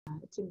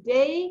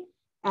Today,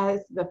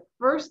 as the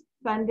first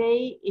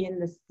Sunday in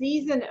the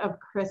season of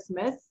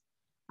Christmas,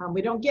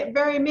 we don't get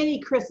very many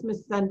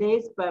Christmas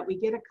Sundays, but we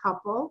get a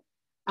couple.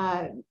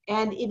 And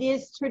it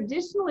is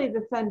traditionally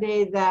the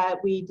Sunday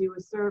that we do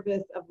a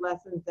service of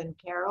lessons and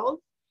carols.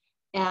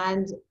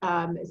 And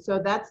so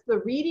that's the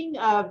reading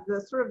of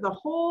the sort of the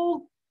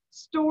whole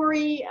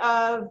story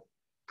of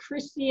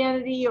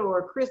Christianity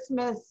or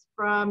Christmas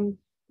from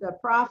the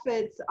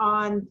prophets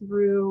on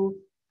through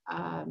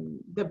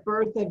the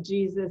birth of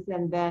Jesus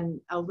and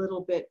then a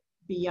little bit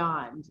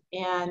beyond.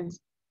 And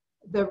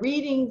the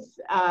readings,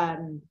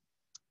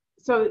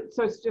 so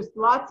it's just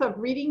lots of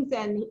readings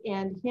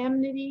and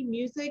hymnody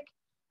music.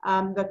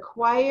 The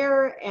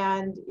choir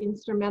and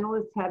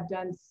instrumentalists have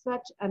done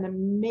such an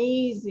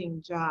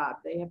amazing job.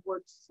 They have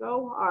worked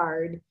so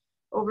hard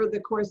over the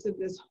course of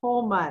this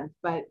whole month,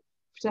 but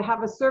to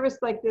have a service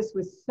like this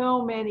with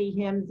so many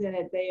hymns in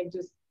it, they have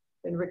just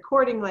been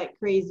recording like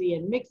crazy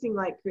and mixing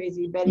like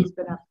crazy. Betty's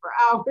been up for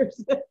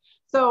hours.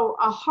 So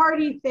a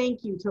hearty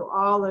thank you to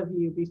all of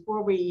you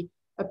before we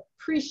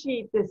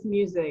appreciate this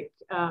music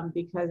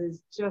because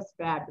it's just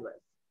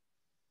fabulous.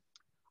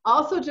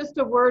 Also, just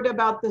a word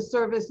about the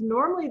service.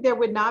 Normally there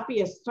would not be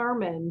a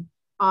sermon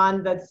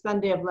on the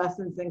Sunday of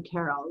Lessons and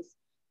Carols,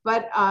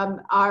 but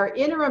our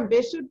interim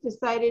bishop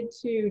decided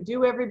to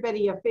do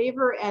everybody a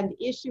favor and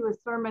issue a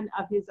sermon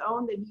of his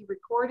own that he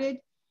recorded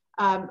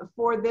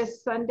for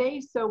this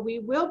Sunday. So we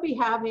will be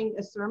having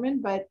a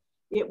sermon, but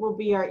it will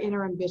be our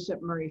interim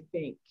bishop, Murray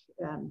Fink,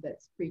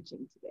 that's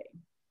preaching today.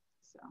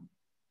 So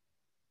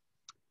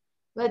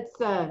let's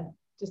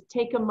just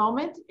take a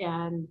moment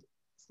and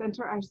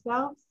center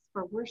ourselves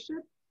for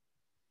worship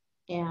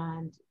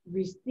and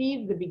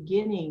receive the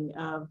beginning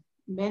of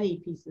many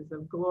pieces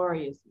of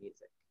glorious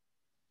music.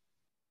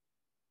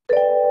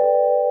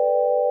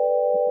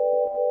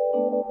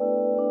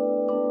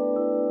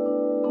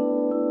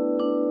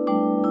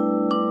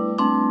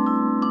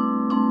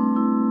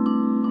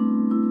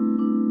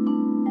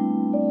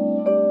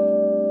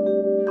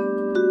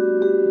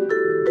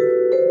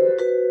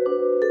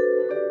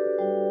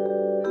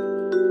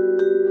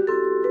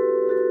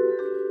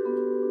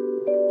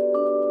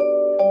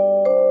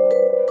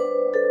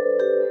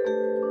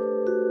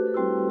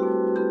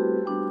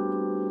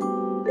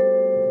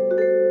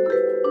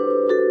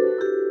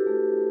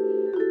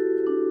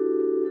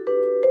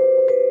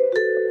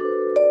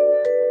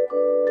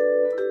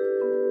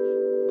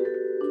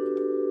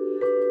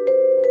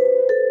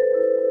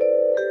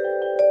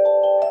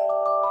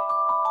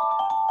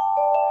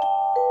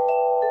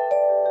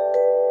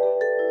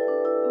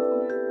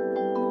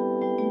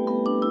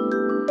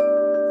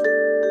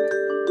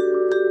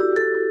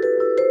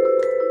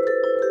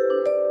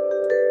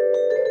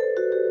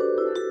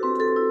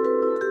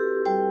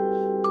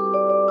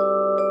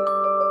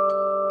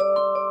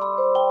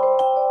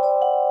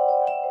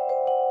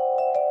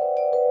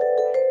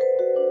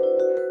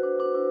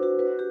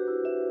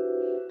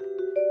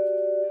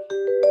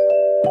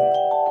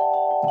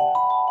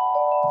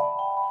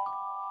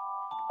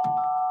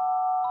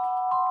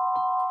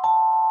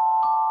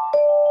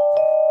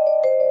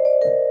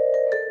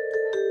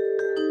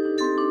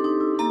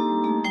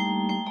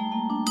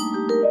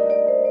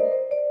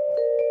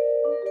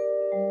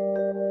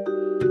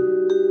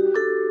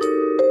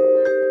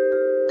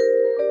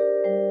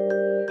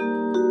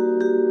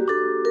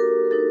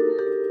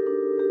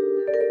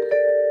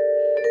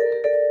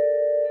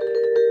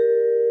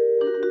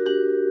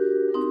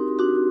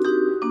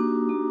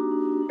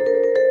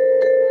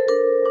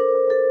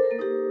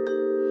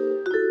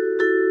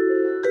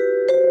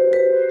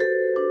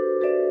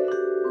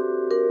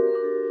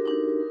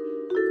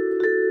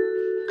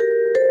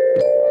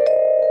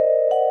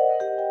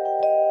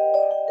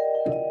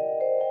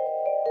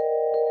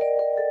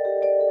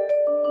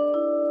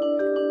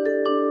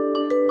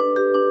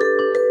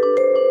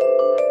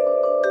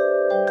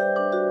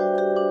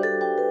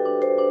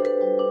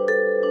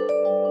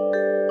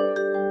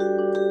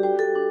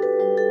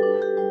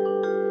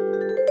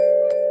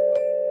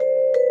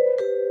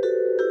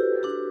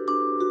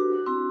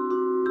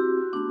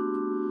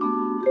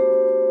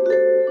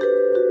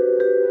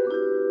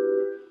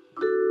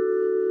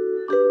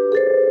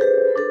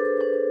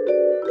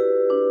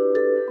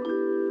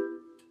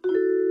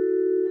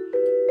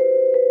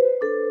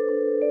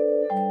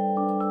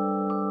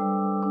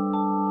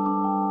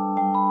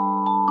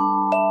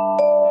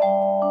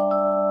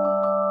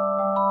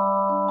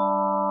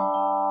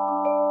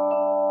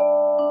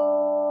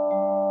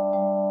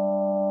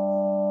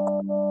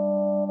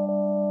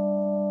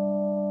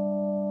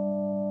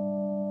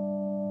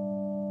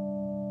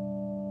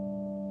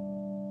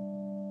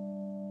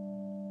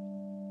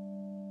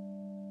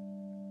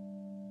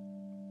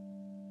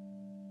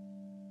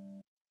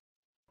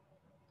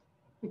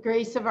 The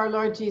grace of our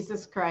Lord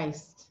Jesus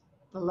Christ,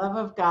 the love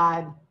of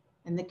God,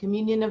 and the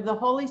communion of the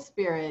Holy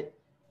Spirit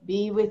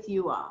be with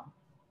you all.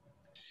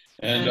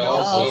 And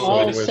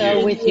also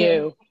with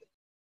you.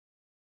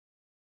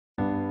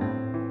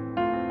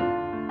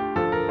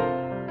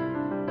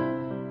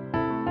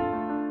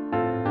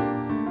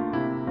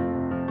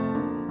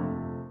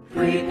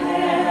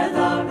 Prepare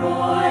the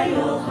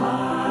royal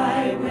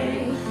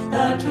highway,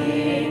 the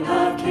King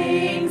of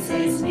Kings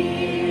is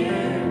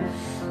near.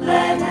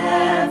 Let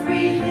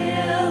every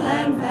hill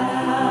and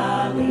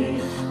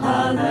valley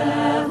a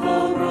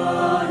level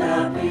road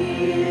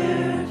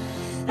appear.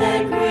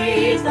 Then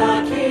greet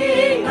the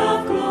King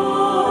of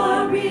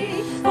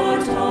Glory,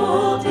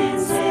 foretold in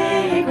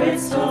sacred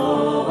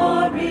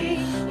story.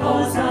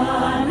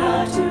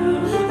 Hosanna to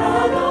the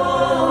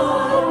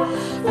Lord,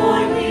 for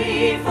he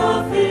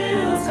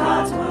fulfills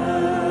God's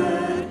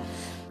word.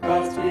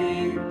 God's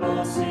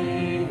people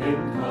see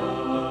him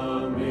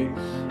coming,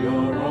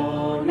 your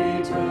own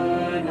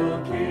eternal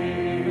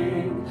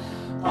King.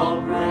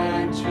 All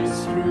branches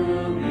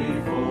strew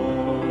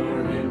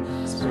before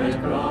him, spread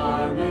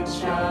garments,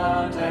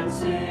 shout and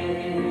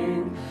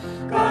sing.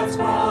 God's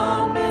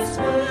promise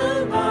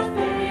will not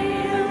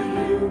fail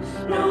you,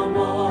 no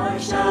more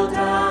shall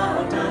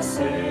doubt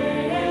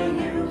assail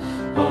you.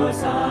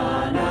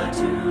 Hosanna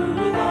to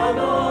the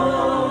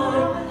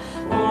Lord,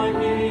 for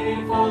he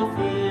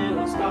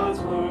fulfills God's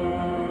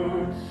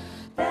word.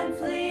 Then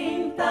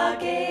fling the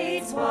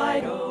gates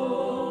wide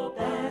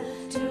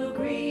open to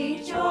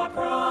greet your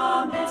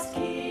promised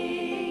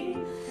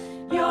King.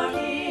 Your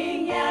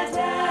King, yet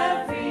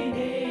every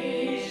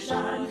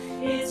nation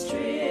its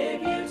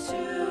tribute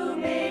to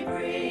may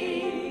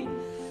bring.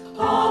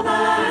 All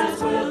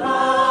lands will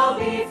bow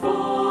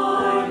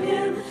before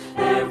him,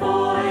 their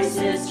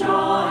voices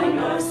join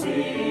your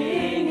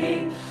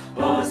singing.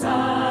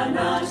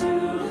 Hosanna to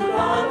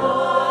the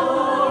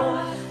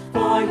Lord,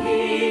 for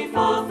he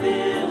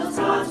fulfills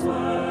God's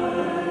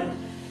word.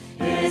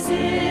 His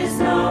is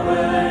no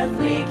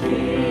earthly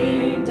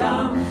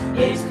kingdom,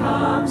 it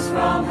comes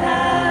from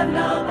heaven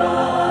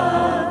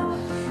above.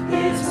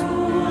 His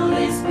rule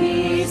is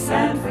peace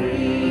and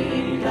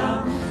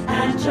freedom,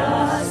 and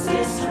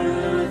justice,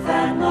 truth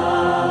and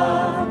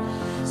love.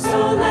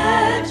 So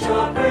let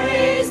your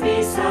praise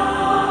be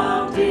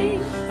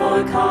sounding,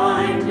 for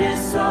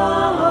kindness so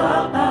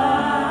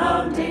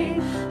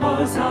abounding.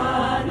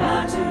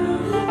 Hosanna to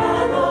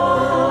the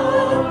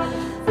Lord,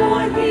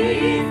 for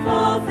he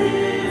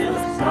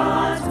fulfills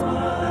God's word.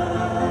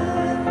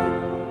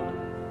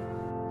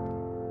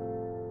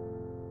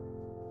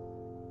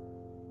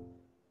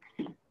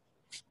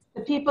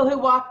 The people who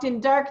walked in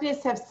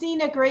darkness have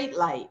seen a great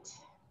light.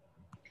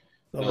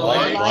 The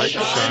light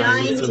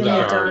shines in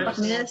the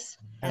darkness,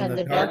 and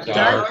the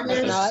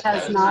darkness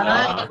has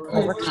not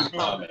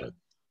overcome it.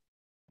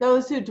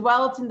 Those who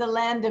dwelt in the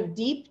land of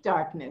deep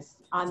darkness,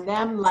 on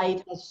them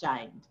light has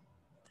shined.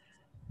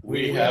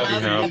 We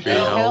have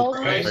beheld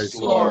Christ's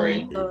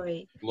glory.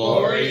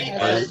 Glory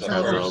as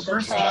of the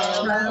first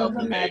child of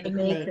the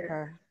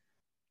Maker.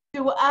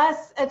 To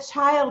us a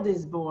child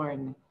is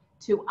born,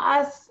 to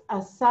us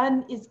a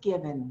son is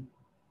given.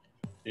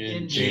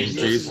 In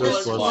Jesus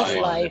was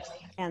life,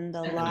 and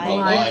the life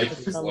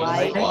life is the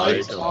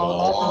light of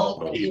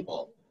all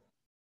people.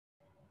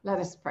 Let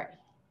us pray.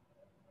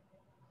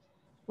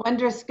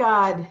 Wondrous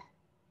God,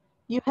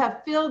 you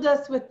have filled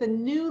us with the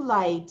new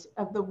light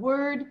of the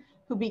Word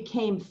who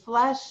became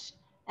flesh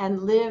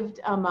and lived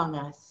among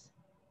us.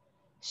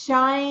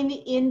 Shine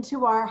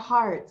into our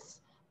hearts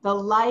the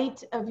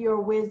light of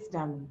your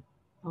wisdom,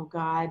 O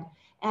God,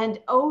 and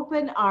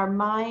open our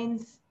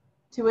minds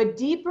to a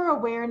deeper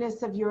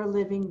awareness of your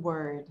living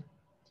Word.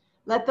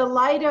 Let the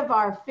light of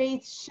our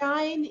faith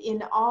shine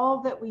in all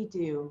that we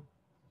do.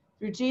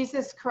 Through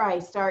Jesus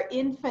Christ, our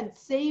infant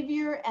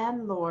Savior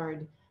and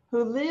Lord,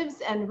 who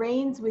lives and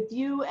reigns with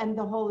you and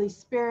the Holy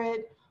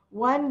Spirit,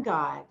 one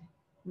God,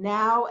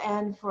 now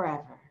and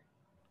forever.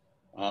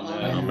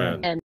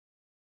 Amen.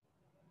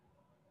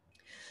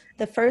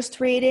 The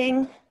first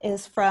reading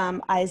is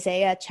from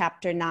Isaiah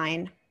chapter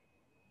 9.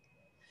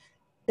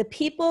 The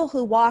people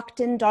who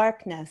walked in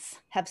darkness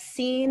have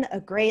seen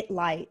a great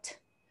light.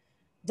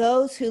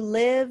 Those who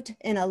lived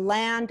in a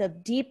land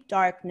of deep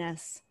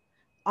darkness,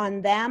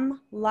 on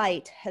them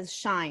light has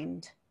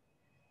shined.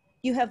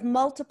 You have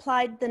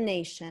multiplied the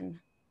nation.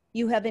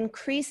 You have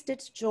increased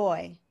its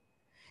joy.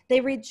 They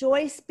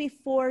rejoice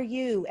before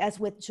you as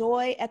with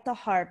joy at the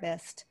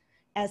harvest,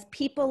 as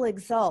people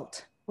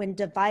exult when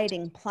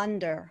dividing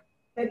plunder.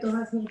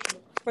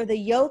 For the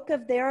yoke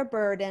of their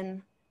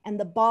burden and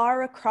the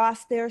bar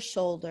across their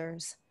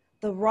shoulders,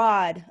 the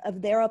rod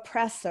of their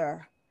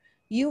oppressor,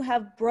 you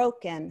have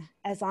broken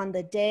as on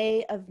the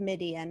day of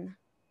Midian.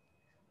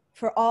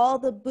 For all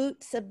the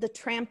boots of the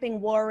tramping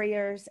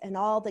warriors and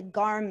all the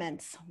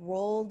garments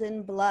rolled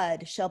in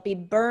blood shall be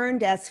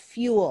burned as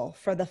fuel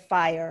for the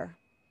fire.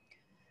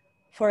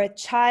 For a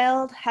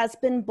child has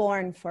been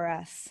born for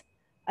us,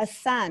 a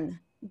son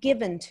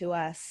given to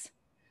us.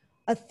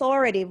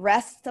 Authority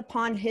rests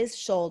upon his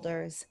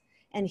shoulders,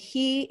 and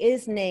he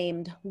is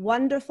named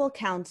Wonderful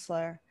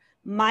Counselor,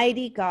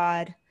 Mighty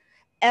God,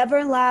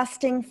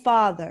 Everlasting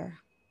Father,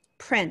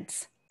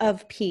 Prince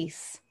of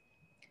Peace.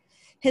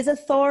 His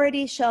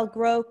authority shall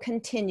grow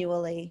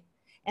continually,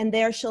 and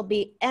there shall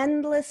be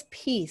endless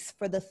peace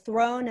for the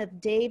throne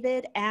of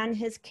David and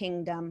his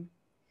kingdom.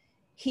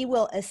 He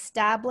will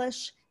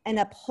establish and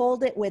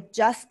uphold it with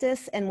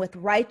justice and with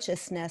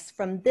righteousness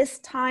from this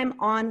time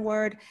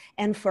onward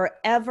and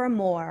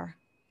forevermore.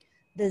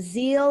 The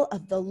zeal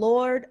of the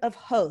Lord of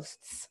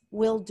hosts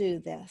will do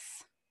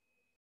this.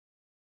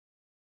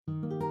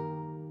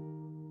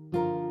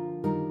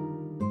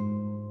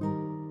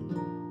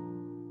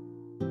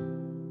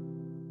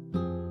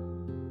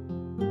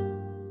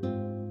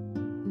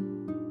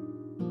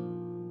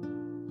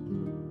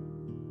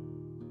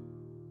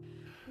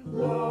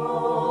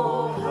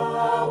 Lo,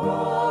 how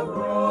a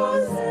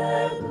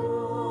rosette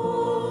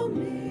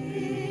blooming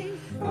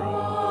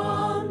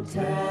from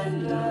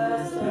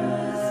tender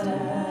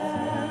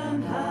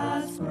stem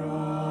has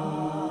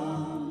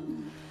sprung,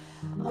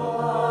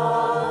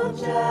 of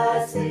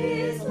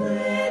Jesse's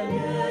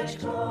lineage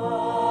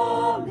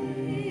coming,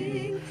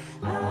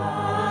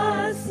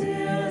 as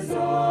seers of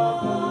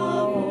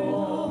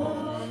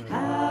old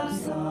have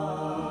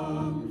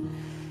sung.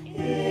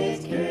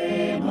 It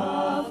came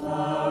a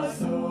flower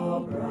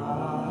so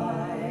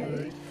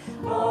bright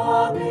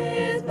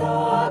amid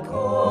the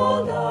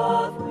cold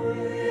of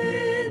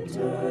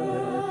winter,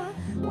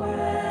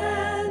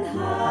 when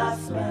half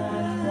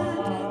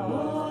spent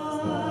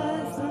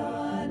was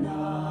the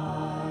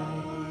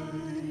night.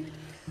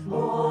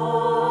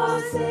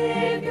 O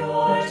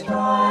Savior,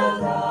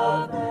 child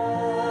of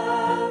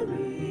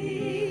Mary,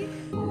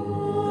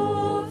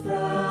 who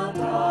felt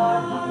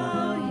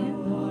our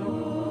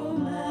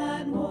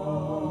human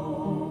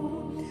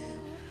woe.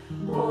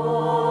 O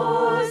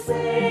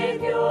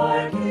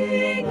Savior,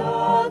 King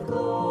of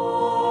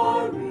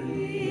glory,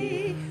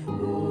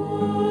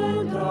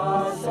 who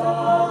dost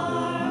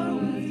our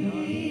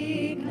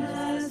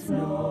weakness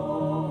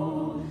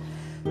know,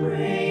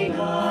 bring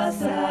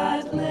us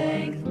at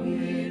length,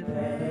 we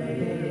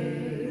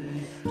pray,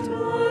 to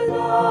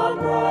the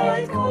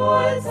bright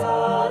courts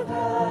of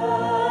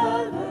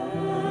heaven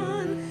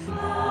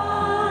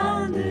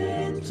and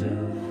into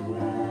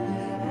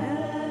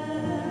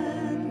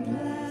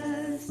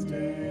endless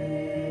day.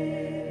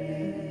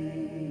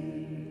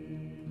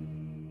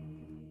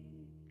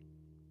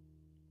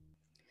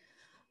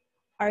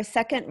 Our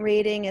second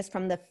reading is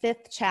from the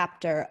 5th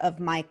chapter of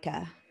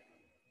Micah.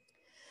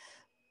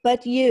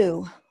 But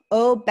you,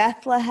 O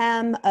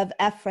Bethlehem of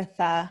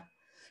Ephrathah,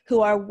 who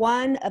are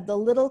one of the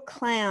little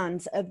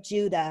clans of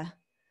Judah,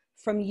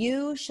 from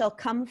you shall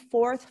come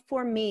forth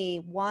for me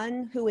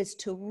one who is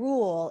to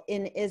rule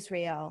in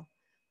Israel,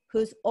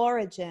 whose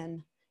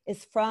origin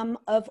is from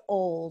of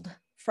old,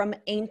 from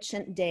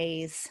ancient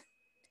days.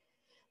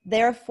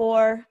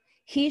 Therefore,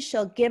 he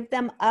shall give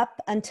them up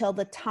until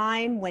the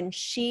time when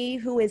she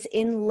who is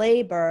in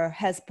labor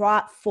has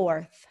brought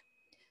forth.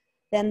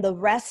 Then the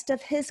rest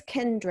of his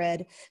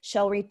kindred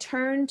shall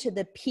return to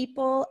the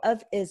people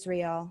of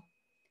Israel,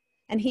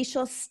 and he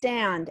shall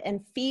stand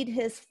and feed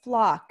his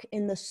flock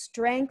in the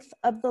strength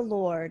of the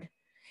Lord,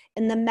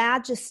 in the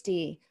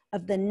majesty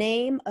of the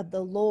name of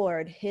the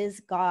Lord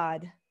his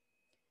God.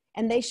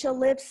 And they shall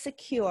live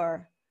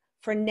secure,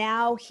 for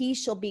now he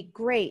shall be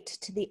great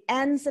to the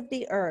ends of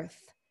the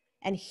earth,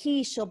 and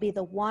he shall be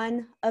the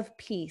one of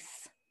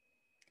peace.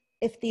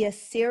 If the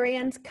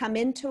Assyrians come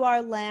into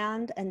our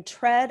land and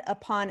tread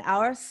upon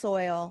our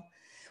soil,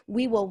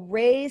 we will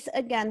raise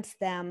against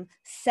them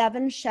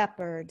 7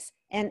 shepherds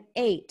and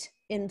 8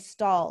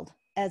 installed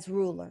as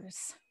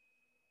rulers.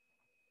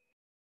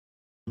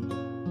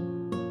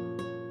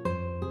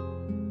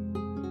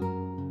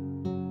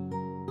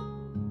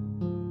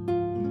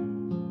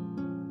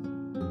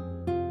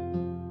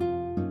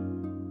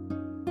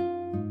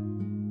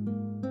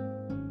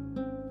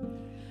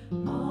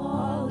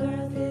 All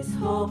earth is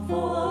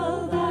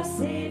hopeful, the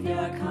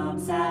Savior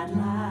comes at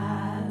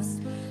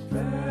last.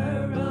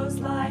 Furrows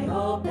lie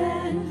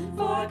open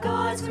for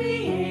God's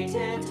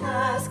created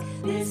task.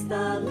 This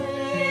the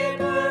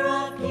labor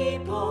of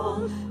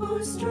people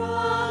who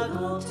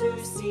struggle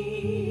to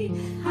see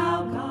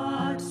how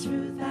God's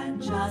truth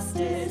and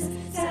justice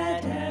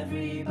set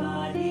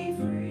everybody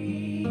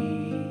free.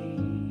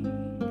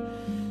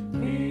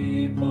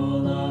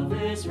 People of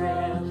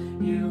Israel,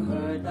 you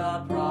heard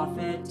the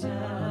prophet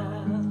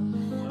tell,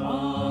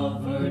 a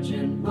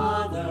virgin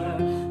mother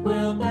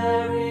will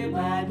bear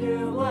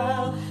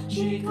Emmanuel.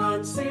 She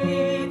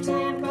conceived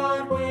in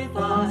God with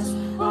us,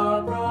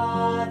 our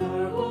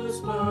brother whose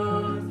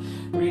birth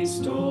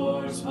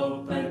restores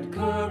hope and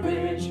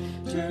courage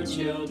to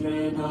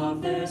children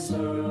of this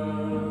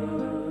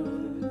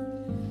earth.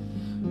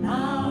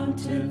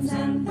 Mountains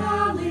and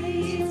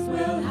valleys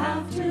will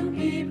have to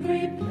be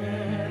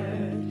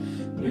prepared,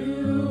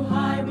 new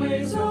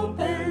highways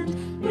opened,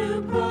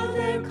 new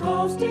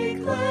protocols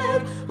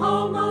declared.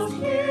 Almost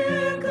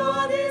here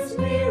God is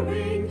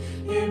nearing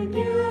in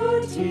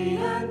beauty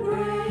and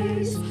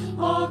grace.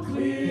 All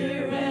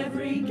clear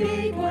every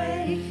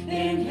gateway,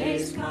 in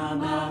haste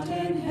come out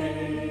in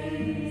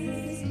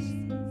haste.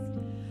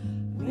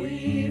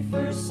 We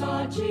first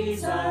saw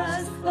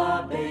Jesus,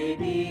 the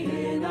baby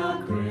in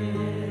a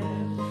crib.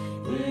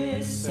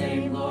 This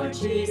same Lord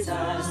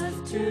Jesus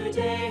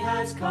today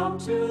has come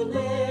to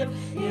live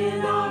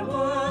in our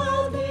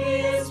world. He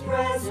is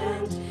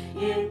present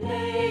in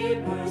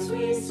neighbors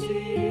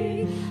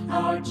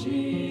Our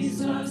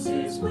Jesus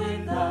is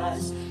with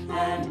us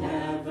and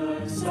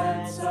ever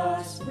sets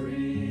us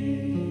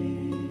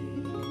free.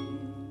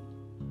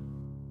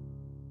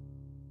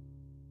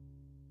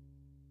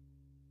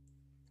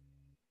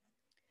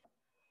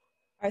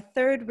 Our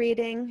third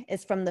reading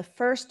is from the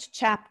first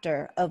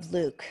chapter of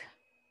Luke.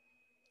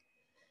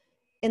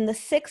 In the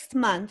 6th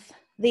month,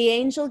 the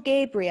angel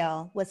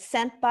Gabriel was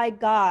sent by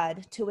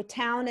God to a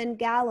town in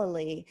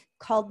Galilee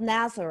called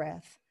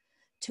Nazareth,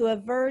 to a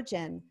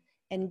virgin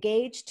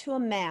engaged to a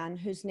man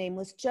whose name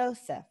was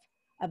Joseph,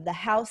 of the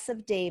house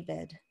of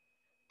David.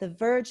 The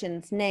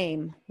virgin's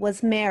name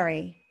was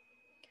Mary.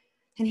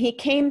 And he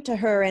came to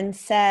her and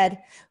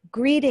said,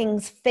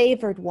 "Greetings,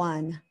 favored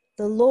one,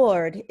 the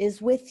Lord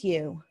is with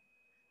you."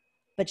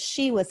 But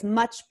she was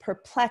much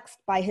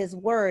perplexed by his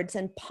words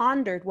and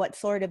pondered what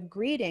sort of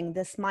greeting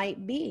this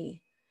might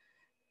be.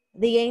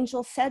 The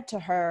angel said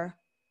to her,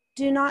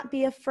 "Do not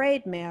be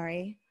afraid,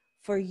 Mary,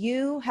 for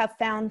you have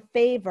found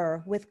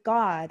favor with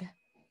God.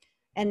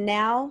 And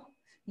now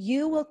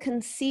you will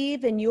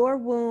conceive in your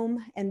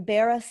womb and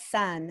bear a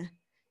son,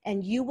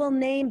 and you will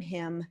name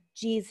him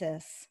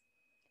Jesus.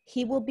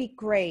 He will be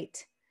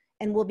great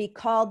and will be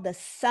called the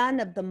Son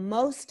of the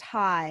Most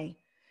High.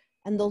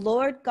 And the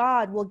Lord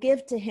God will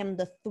give to him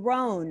the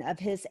throne of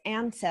his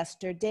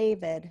ancestor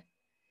David.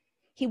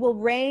 He will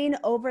reign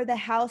over the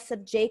house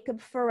of Jacob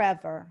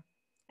forever,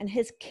 and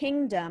his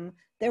kingdom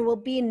there will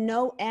be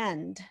no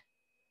end."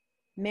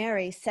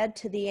 Mary said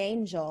to the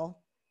angel,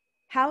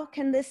 "How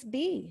can this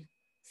be,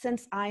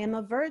 since I am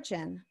a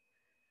virgin?"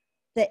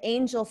 The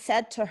angel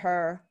said to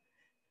her,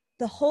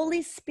 "The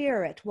Holy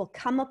Spirit will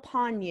come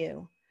upon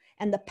you,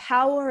 and the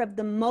power of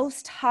the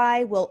Most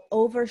High will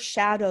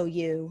overshadow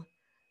you.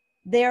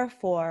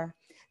 Therefore,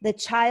 the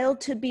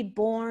child to be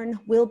born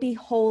will be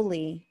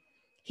holy.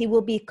 He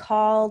will be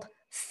called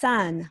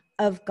Son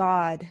of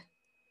God."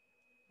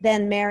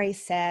 Then Mary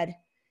said,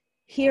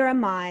 "Here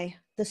am I,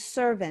 the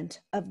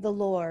servant of the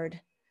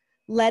Lord.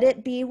 Let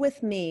it be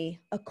with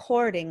me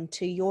according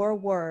to your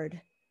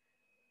word."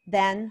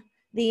 Then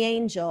the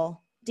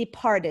angel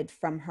departed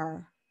from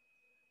her.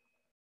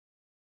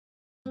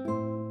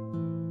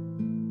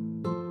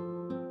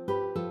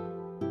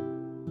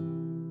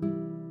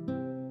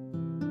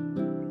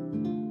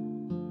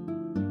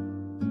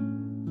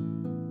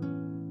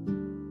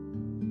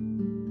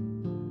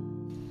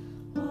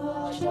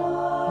 What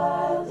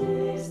child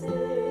is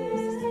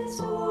this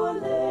who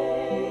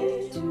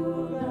laid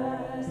to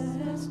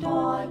rest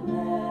on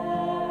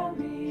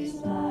Mary's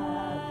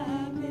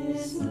lap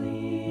is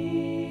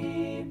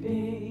sleeping,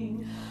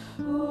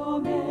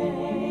 whom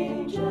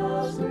angels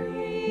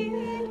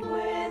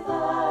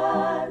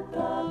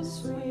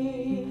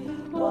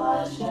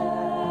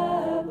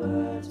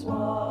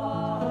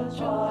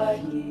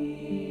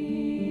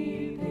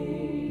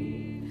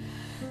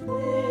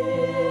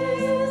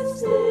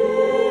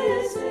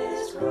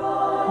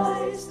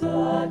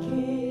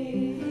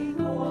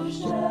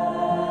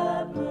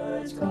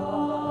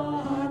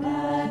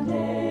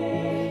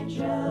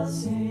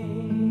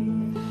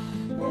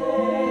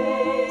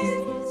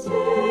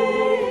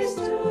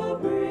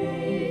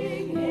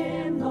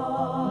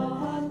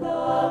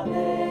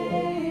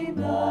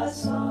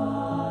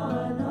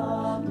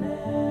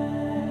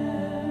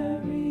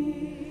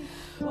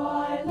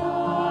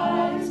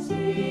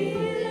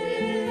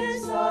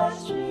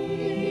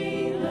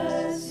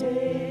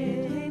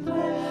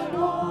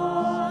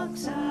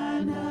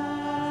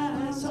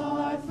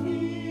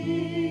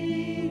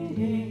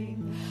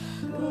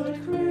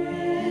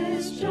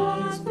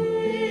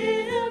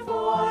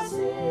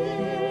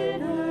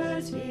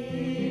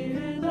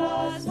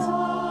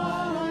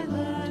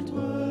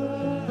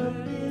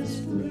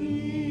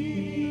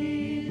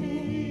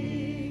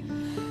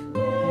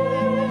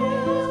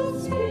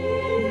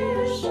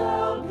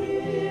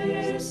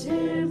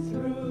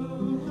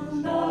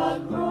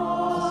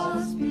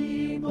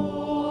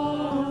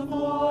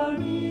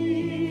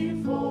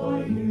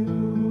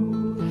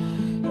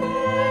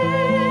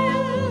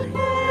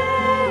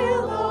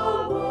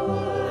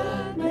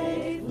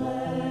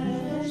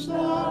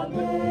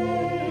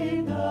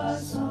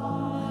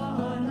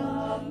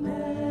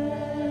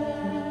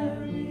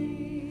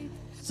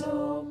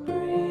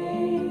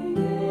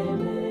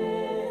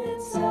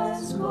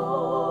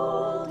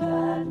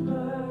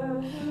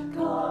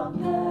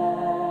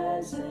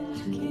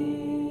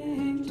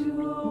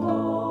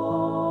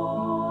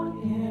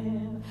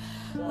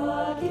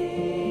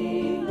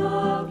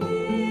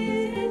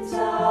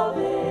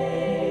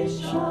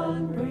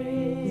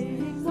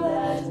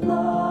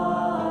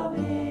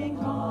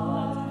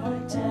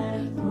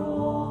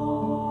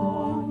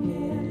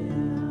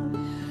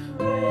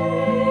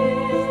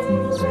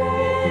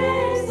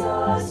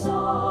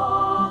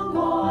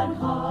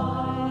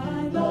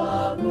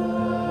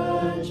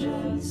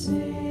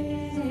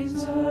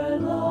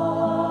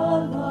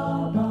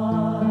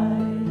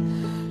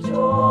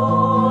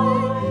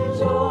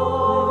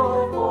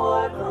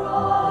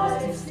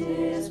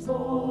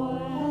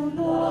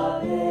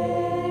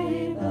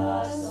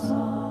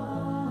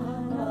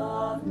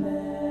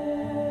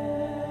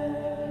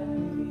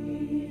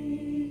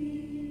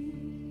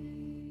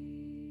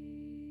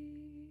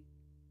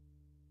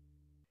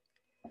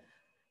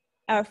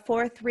Our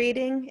fourth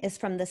reading is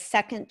from the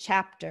second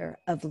chapter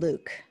of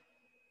Luke.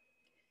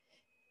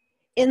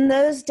 In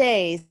those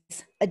days,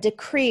 a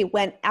decree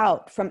went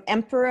out from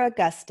Emperor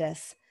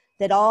Augustus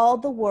that all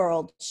the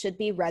world should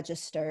be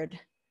registered.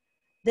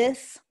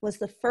 This was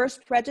the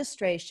first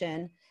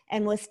registration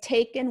and was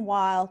taken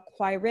while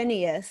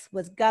Quirinius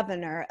was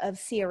governor of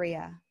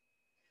Syria.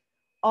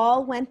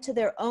 All went to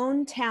their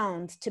own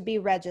towns to be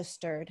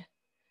registered.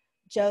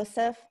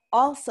 Joseph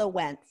also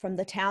went from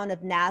the town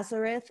of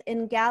Nazareth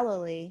in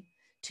Galilee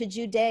to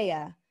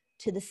Judea,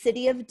 to the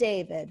city of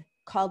David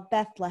called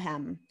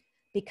Bethlehem,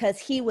 because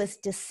he was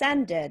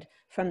descended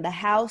from the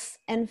house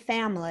and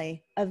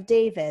family of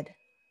David.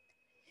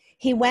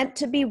 He went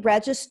to be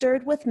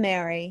registered with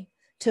Mary,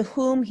 to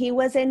whom he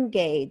was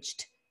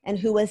engaged and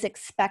who was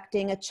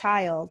expecting a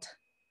child.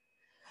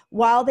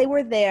 While they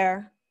were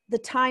there, the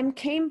time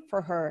came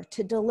for her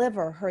to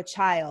deliver her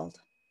child,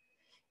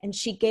 and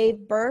she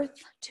gave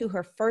birth to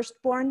her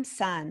firstborn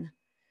son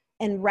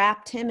and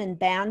wrapped him in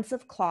bands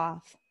of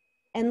cloth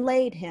and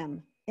laid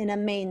him in a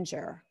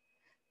manger,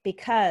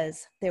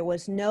 because there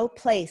was no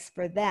place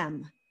for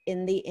them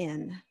in the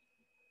inn.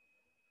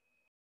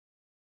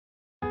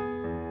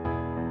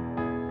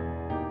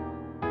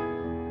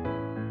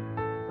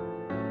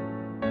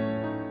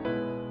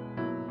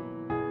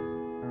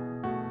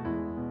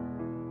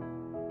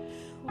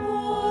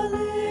 O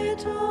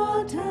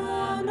little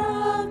town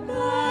of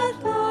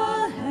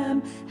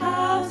Bethlehem,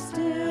 how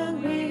still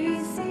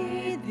we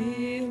see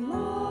thee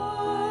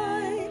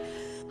lie,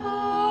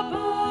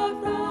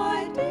 above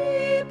thy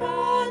deep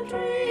and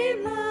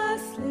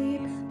dreamless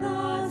sleep,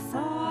 the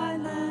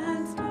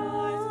silent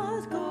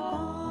stars go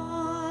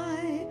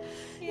by.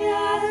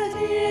 Yet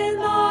in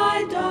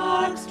thy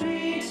dark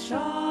streets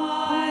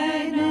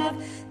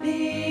shineth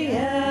the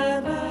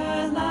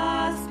everlasting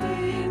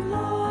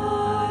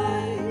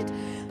light.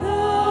 The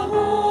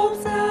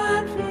hopes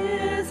and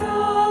fears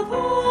of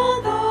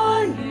all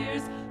the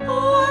years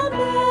are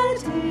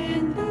met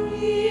in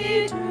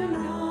thee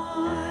tonight.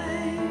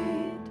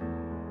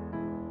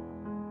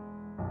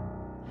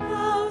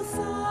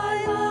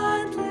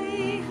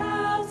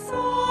 How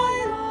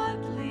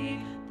silently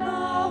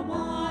the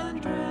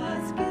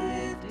wondrous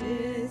gift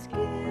is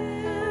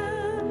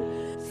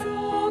given.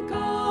 So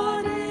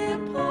God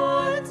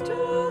imparts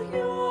to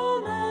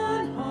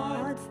human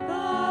hearts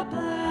the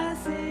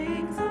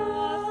blessings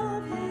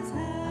of his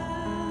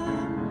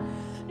hand.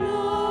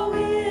 No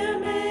ear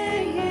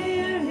may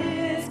hear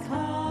his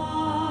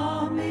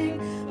coming,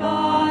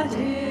 but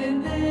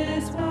in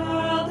this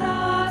world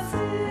of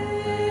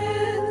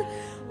sin,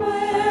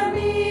 where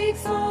meek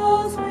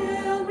souls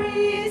will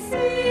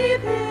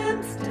receive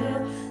him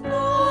still,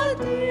 the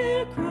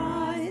dear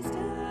Christ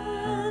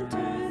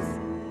enters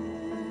in.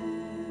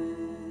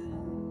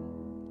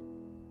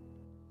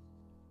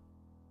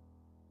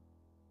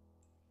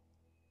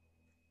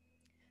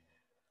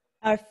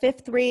 Our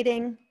fifth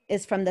reading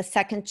is from the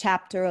second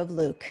chapter of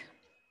Luke.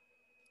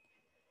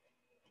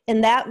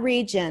 In that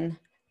region,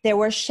 there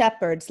were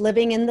shepherds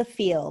living in the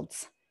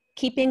fields,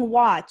 keeping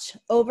watch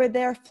over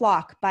their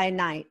flock by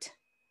night.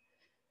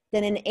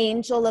 Then an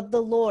angel of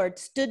the Lord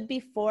stood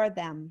before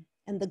them,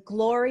 and the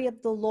glory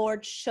of the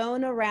Lord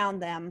shone around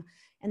them,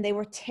 and they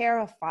were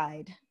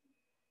terrified.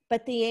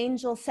 But the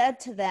angel said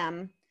to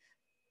them,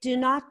 "Do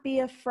not be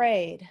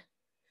afraid,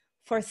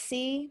 for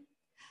see,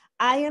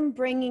 I am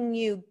bringing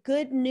you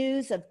good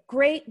news of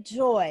great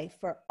joy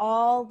for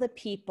all the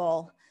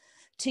people.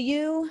 To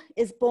you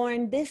is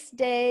born this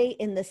day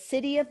in the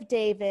city of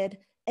David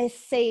a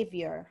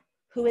Savior,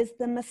 who is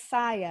the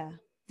Messiah,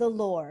 the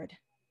Lord.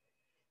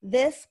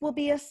 This will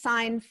be a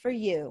sign for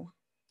you.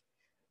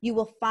 You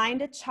will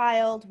find a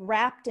child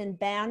wrapped in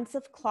bands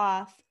of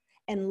cloth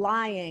and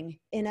lying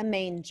in a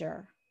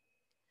manger."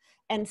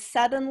 And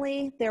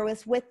suddenly there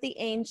was with the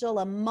angel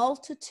a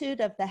multitude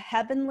of the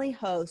heavenly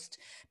host,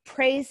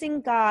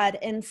 praising God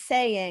and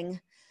saying,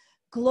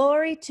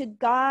 "Glory to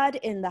God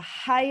in the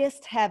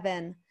highest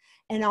heaven,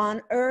 and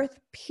on earth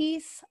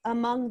peace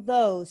among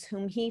those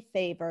whom he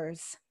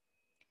favors."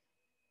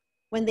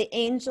 When the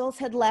angels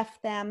had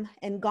left them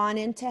and gone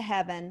into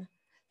heaven,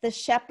 the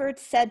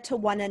shepherds said to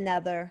one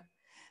another,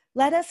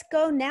 "Let us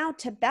go now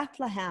to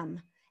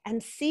Bethlehem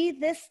and see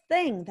this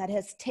thing that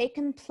has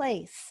taken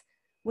place,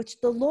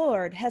 which the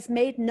Lord has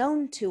made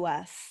known to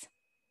us."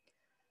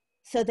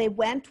 So they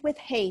went with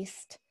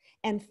haste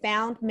and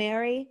found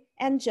Mary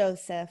and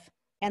Joseph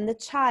and the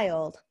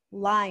child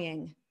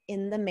lying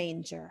in the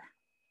manger.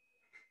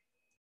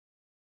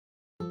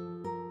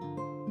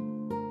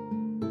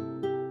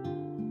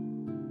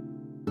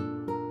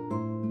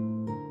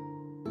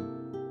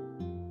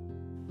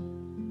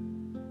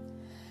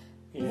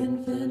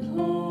 Infant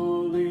lowly,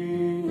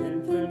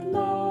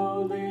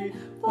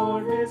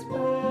 for his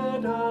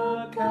bed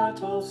a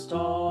cattle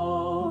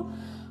stall.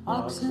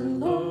 Oxen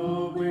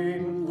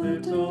lowing,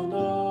 little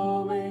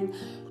knowing,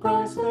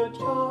 Christ the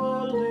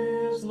child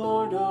is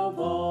Lord of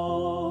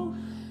all.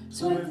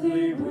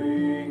 Swiftly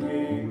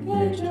winging,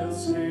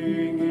 angels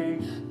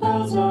singing,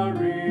 bells are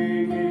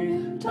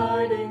ringing,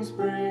 tidings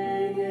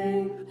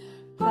bringing.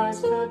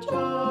 Christ the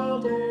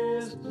child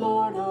is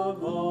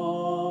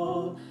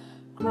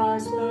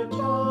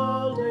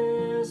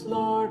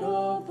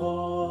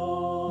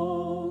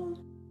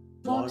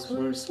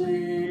were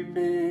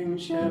sleeping,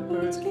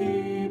 shepherds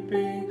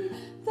keeping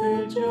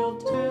vigil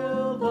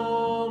till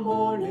the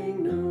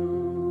morning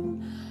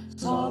noon.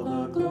 Saw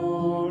the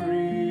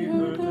glory,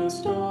 heard the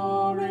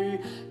story,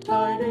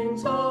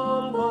 tidings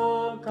of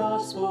the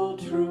gospel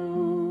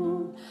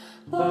true.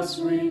 Thus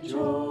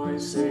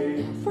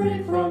rejoicing,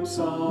 free from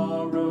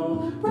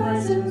sorrow,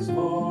 presence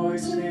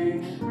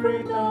voicing,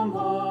 greet the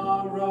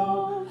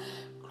morrow.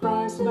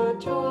 Christ the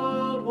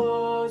child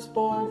was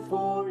born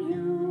for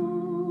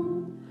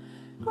you.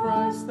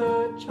 Christ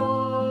the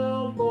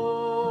child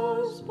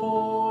was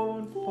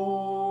born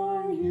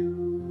for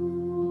you.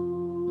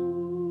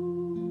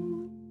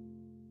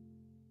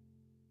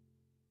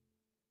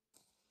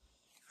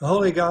 The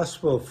Holy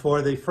Gospel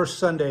for the first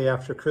Sunday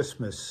after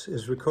Christmas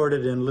is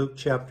recorded in Luke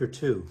chapter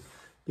 2,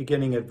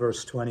 beginning at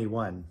verse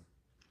 21.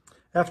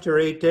 After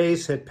 8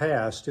 days had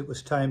passed, it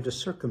was time to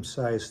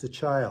circumcise the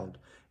child,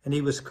 and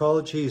he was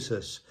called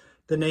Jesus,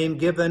 the name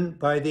given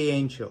by the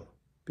angel,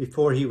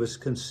 before he was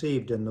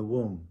conceived in the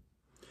womb.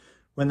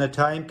 When the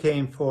time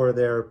came for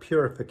their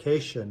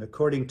purification,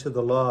 according to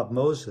the law of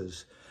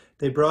Moses,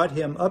 they brought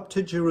him up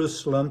to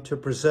Jerusalem to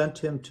present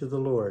him to the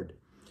Lord.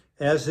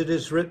 As it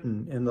is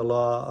written in the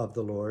law of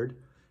the Lord,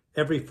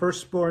 every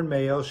firstborn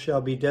male shall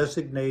be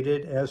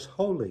designated as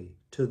holy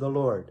to the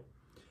Lord.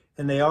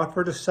 And they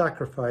offered a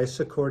sacrifice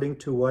according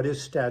to what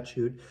is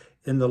statute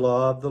in the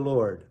law of the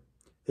Lord,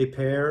 a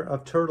pair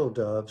of turtle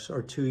doves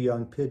or 2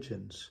 young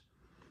pigeons.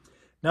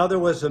 Now there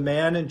was a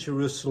man in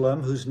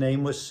Jerusalem whose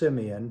name was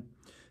Simeon.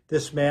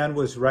 This man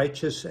was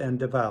righteous and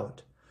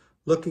devout,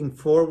 looking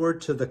forward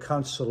to the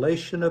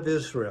consolation of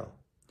Israel,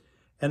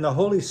 and the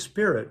Holy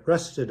Spirit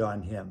rested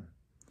on him.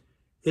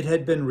 It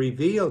had been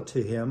revealed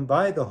to him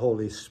by the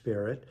Holy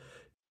Spirit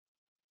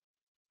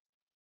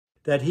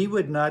that he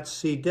would not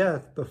see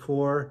death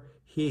before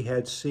he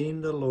had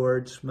seen the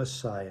Lord's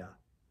Messiah.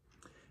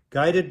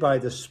 Guided by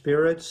the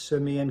Spirit,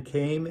 Simeon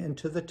came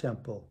into the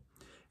temple,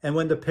 and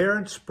when the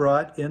parents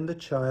brought in the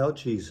child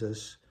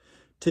Jesus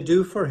to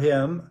do for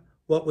him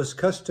what was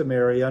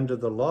customary under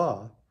the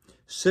law,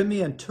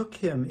 Simeon took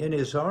him in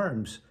his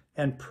arms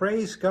and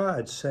praised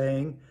God,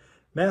 saying,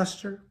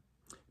 "Master,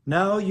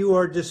 now you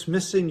are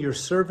dismissing your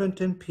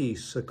servant in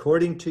peace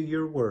according to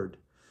your word.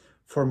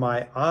 For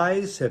my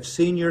eyes have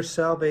seen your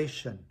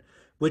salvation,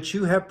 which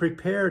you have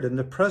prepared in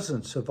the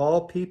presence of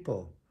all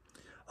people,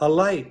 a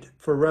light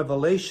for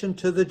revelation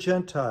to the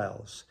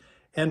Gentiles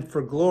and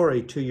for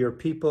glory to your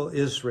people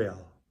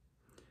Israel."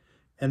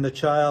 And the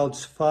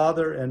child's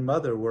father and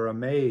mother were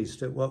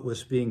amazed at what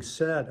was being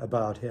said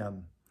about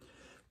him.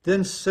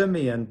 Then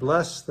Simeon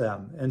blessed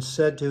them and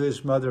said to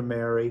his mother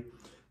Mary,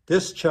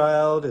 "This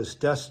child is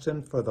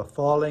destined for the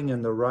falling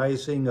and the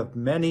rising of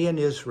many in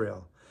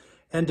Israel,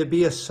 and to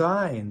be a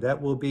sign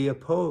that will be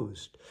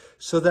opposed,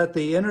 so that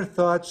the inner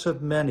thoughts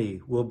of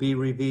many will be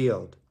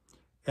revealed,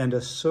 and a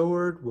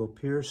sword will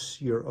pierce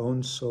your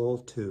own soul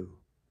too."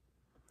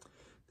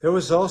 There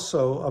was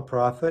also a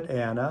prophet,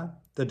 Anna,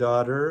 the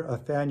daughter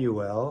of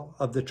Phanuel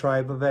of the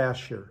tribe of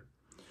Asher.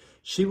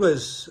 She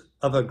was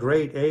of a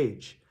great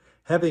age,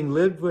 having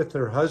lived with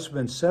her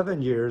husband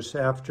 7 years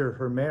after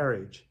her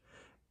marriage,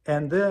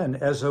 and then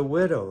as a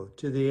widow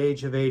to the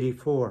age of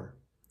 84.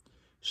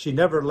 She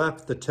never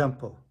left the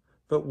temple,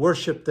 but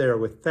worshiped there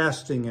with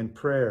fasting and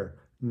prayer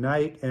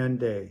night and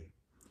day.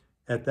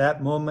 At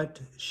that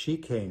moment she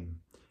came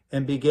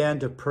and began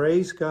to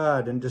praise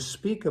God and to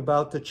speak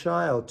about the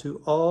child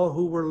to all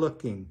who were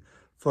looking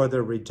for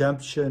the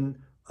redemption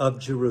of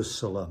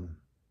Jerusalem.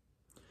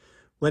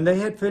 When they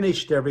had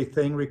finished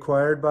everything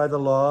required by the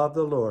law of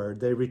the Lord,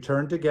 they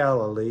returned to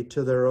Galilee,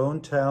 to their own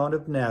town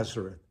of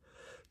Nazareth.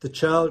 The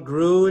child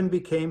grew and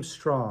became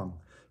strong,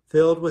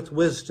 filled with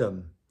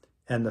wisdom,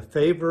 and the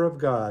favor of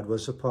God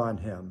was upon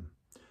him.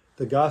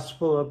 The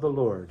gospel of the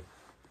Lord.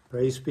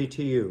 Praise be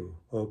to you,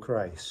 O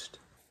Christ.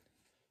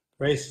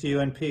 Grace to you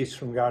and peace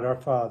from God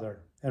our Father,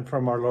 and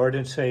from our Lord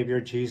and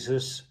Savior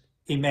Jesus,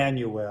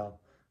 Emmanuel,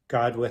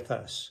 God with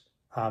us.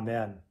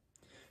 Amen.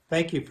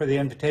 Thank you for the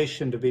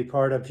invitation to be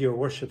part of your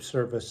worship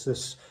service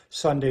this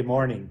Sunday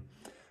morning,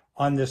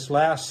 on this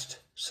last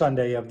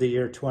Sunday of the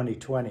year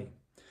 2020.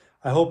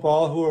 I hope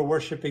all who are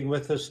worshiping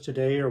with us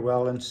today are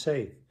well and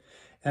safe,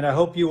 and I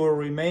hope you will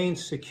remain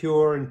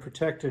secure and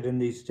protected in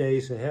these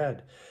days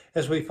ahead,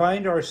 as we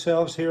find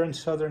ourselves here in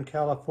Southern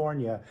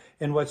California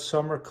in what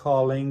some are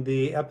calling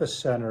the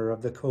epicenter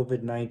of the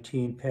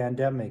COVID-19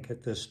 pandemic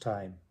at this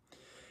time.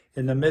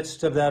 In the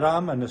midst of that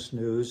ominous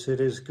news, it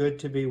is good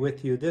to be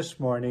with you this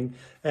morning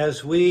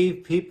as we,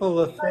 people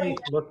of faith,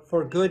 look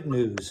for good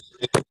news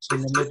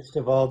in the midst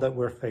of all that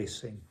we're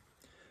facing.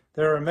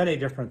 There are many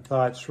different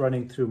thoughts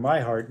running through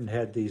my heart and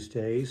head these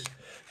days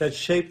that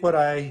shape what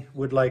I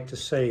would like to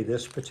say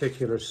this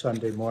particular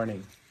Sunday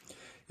morning.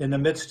 In the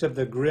midst of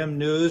the grim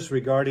news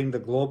regarding the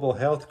global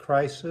health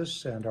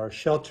crisis and our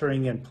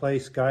sheltering in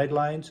place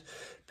guidelines,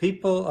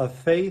 people of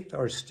faith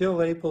are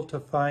still able to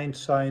find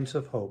signs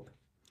of hope.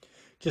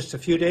 Just a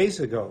few days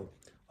ago,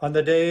 on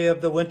the day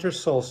of the winter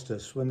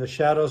solstice, when the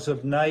shadows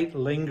of night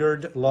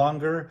lingered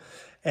longer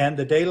and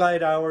the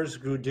daylight hours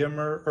grew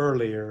dimmer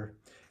earlier,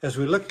 As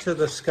we looked to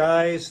the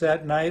skies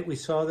that night, we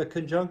saw the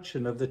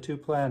conjunction of the two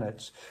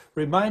planets,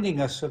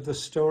 reminding us of the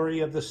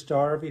story of the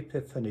Star of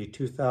Epiphany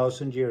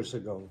 2,000 years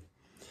ago.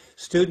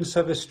 Students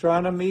of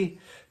astronomy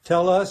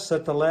tell us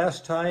that the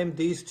last time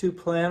these two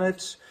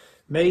planets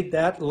made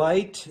that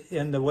light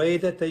in the way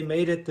that they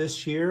made it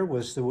this year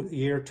was the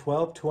year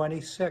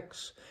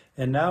 1226.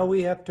 And now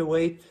we have to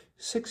wait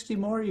 60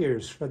 more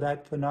years for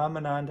that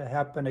phenomenon to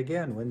happen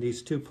again, when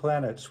these two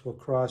planets will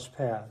cross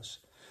paths.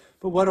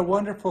 But what a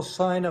wonderful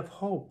sign of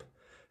hope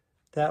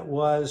that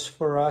was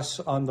for us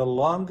on the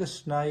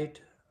longest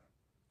night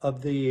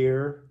of the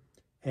year,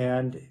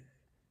 and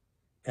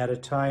at a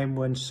time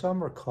when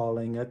some are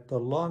calling it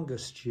the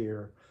longest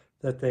year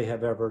that they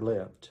have ever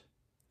lived.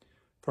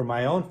 For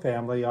my own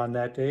family, on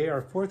that day,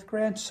 our fourth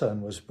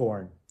grandson was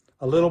born,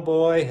 a little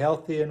boy,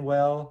 healthy and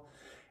well,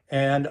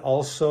 and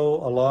also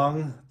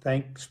along,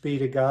 thanks be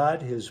to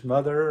God, his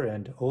mother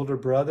and older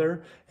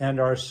brother and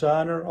our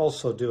son are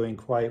also doing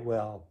quite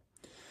well.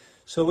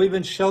 So we've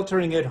been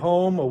sheltering at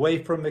home,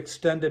 away from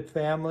extended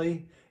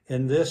family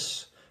in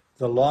this,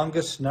 the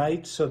longest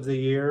nights of the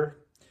year,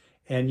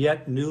 and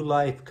yet new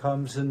life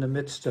comes in the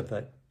midst of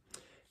it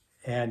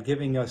and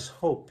giving us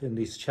hope in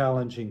these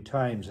challenging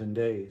times and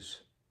days.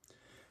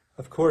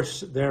 Of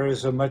course, there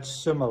is a much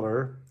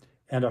similar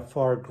and a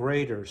far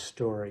greater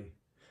story,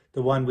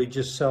 the one we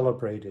just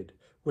celebrated,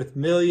 with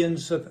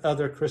millions of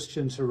other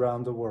Christians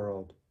around the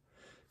world,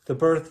 the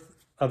birth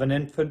of an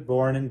infant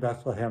born in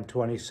Bethlehem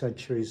 20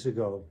 centuries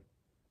ago.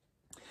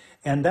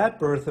 And that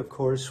birth, of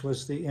course,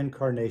 was the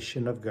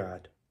incarnation of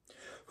God,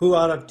 who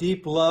out of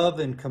deep love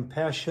and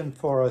compassion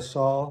for us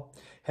all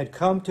had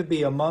come to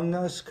be among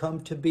us,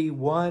 come to be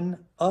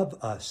one of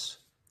us.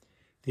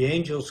 The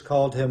angels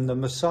called him the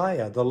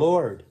Messiah, the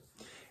Lord,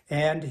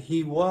 and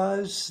he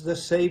was the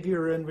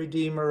Savior and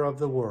Redeemer of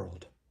the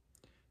world.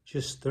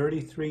 Just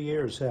 33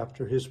 years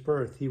after his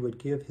birth, he would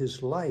give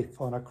his life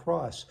on a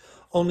cross,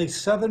 only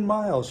 7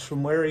 miles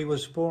from where he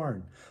was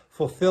born,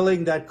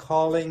 fulfilling that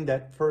calling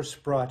that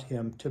first brought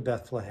him to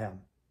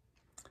Bethlehem.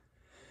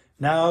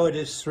 Now it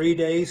is 3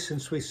 days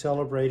since we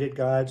celebrated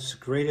God's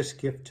greatest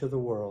gift to the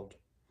world.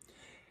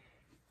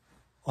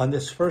 On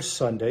this first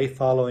Sunday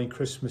following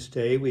Christmas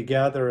Day, we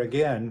gather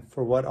again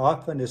for what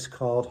often is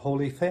called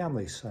Holy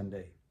Family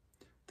Sunday.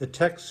 The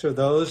texts are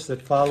those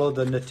that follow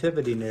the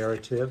Nativity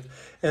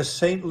narrative, as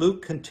St.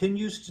 Luke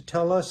continues to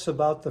tell us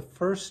about the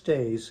first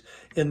days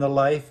in the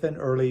life and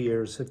early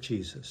years of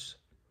Jesus.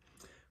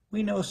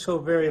 We know so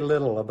very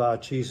little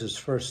about Jesus'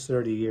 first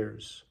 30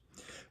 years.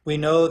 We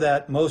know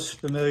that most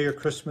familiar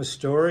Christmas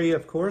story,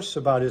 of course,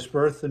 about his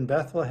birth in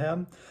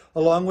Bethlehem,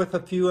 along with a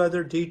few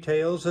other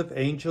details of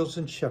angels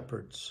and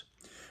shepherds.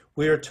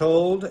 We are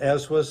told,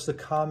 as was the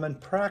common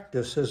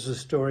practice as the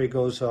story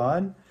goes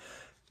on,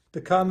 the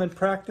common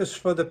practice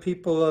for the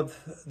people of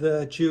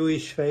the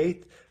Jewish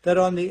faith, that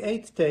on the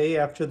 8th day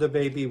after the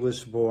baby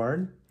was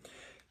born,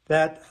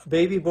 that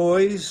baby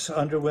boys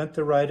underwent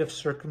the rite of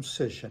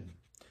circumcision,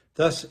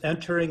 thus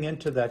entering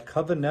into that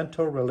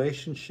covenantal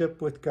relationship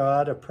with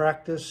God, a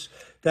practice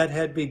that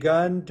had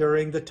begun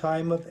during the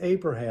time of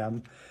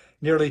Abraham,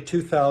 nearly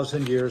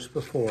 2,000 years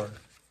before.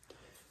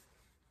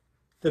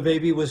 The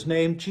baby was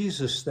named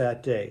Jesus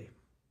that day.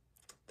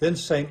 Then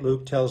St.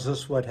 Luke tells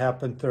us what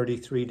happened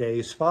 33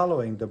 days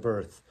following the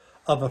birth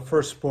of a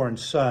firstborn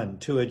son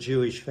to a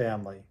Jewish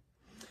family.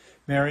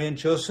 Mary and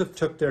Joseph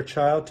took their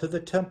child to the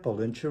temple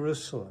in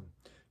Jerusalem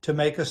to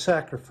make a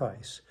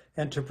sacrifice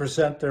and to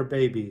present their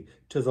baby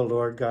to the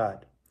Lord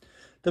God.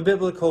 The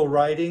biblical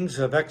writings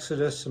of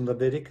Exodus and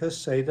Leviticus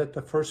say that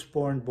the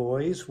firstborn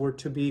boys were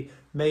to be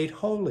made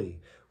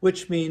holy,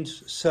 which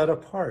means set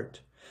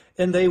apart,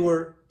 and they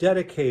were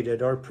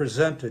dedicated or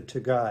presented to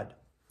God.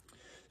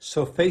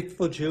 So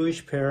faithful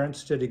Jewish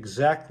parents did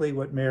exactly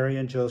what Mary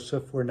and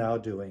Joseph were now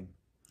doing.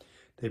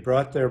 They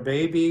brought their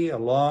baby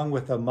along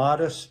with a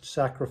modest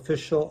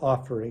sacrificial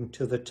offering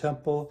to the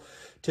temple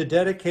to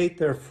dedicate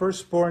their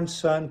firstborn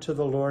son to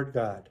the Lord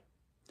God.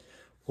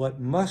 What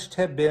must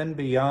have been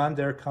beyond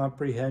their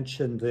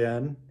comprehension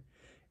then,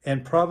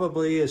 and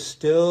probably is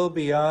still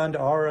beyond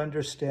our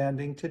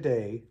understanding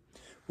today,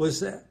 was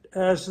that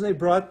as they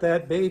brought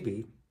that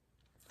baby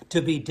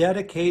to be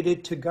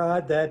dedicated to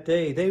God that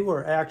day, they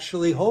were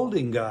actually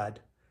holding God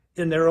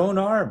in their own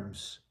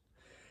arms.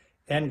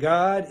 And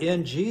God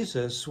in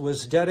Jesus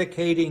was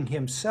dedicating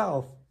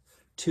himself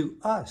to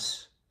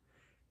us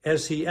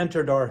as he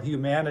entered our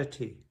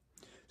humanity,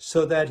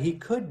 so that he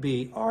could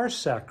be our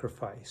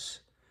sacrifice,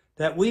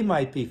 that we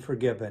might be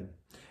forgiven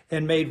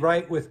and made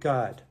right with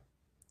God.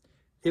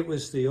 It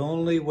was the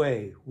only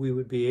way we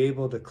would be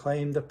able to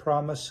claim the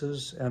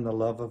promises and the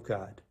love of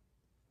God.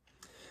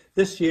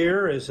 This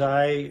year, as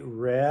I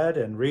read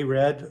and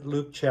reread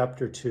Luke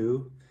chapter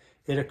 2,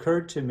 it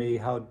occurred to me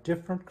how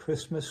different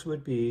Christmas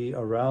would be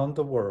around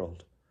the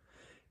world,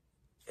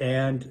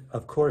 and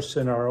of course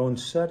in our own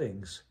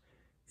settings,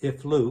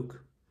 if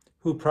Luke,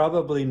 who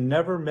probably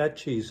never met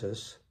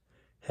Jesus,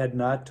 had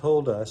not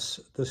told us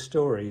the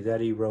story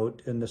that he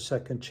wrote in the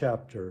 2nd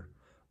chapter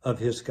of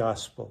his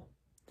gospel.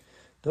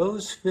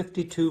 Those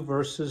 52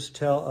 verses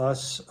tell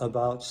us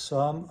about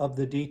some of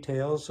the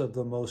details of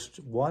the most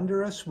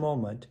wondrous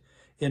moment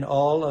in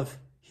all of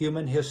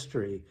human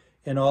history,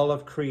 in all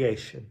of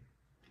creation.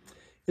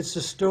 It's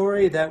a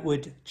story that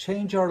would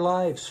change our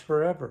lives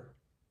forever.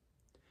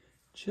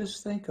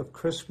 Just think of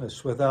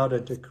Christmas without a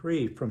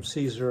decree from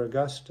Caesar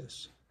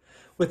Augustus,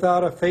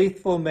 without a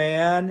faithful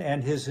man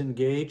and his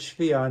engaged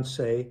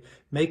fiancée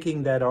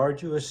making that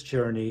arduous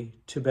journey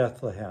to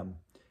Bethlehem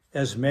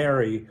as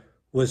Mary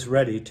was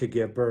ready to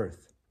give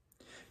birth.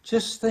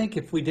 Just think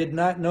if we did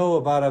not know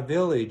about a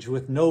village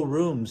with no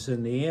rooms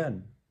in the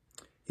inn.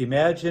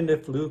 Imagine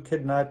if Luke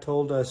had not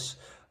told us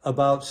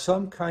about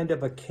some kind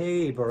of a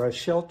cave or a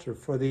shelter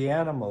for the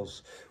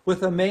animals,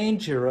 with a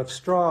manger of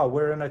straw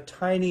wherein a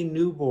tiny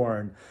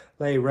newborn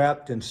lay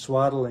wrapped in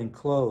swaddling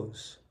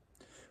clothes.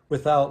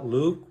 Without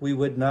Luke, we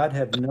would not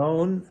have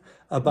known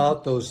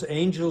about those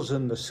angels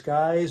in the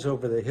skies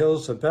over the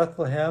hills of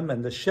Bethlehem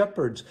and the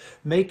shepherds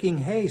making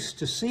haste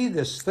to see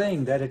this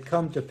thing that had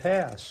come to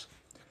pass.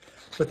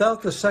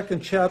 Without the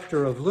second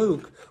chapter of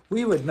Luke,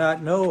 we would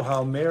not know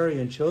how Mary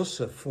and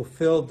Joseph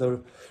fulfilled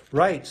the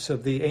rites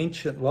of the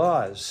ancient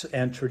laws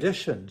and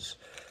traditions,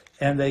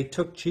 and they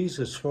took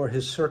Jesus for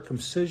his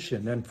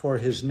circumcision and for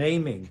his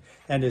naming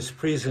and his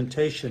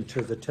presentation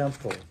to the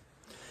temple.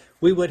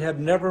 We would have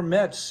never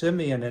met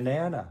Simeon and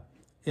Anna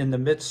in the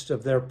midst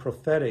of their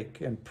prophetic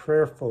and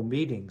prayerful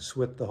meetings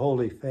with the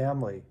Holy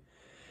Family,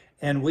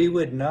 and we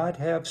would not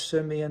have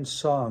Simeon's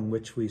song,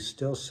 which we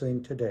still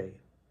sing today.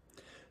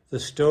 The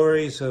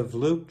stories of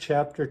Luke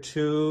chapter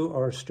 2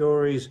 are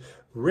stories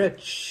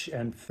rich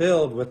and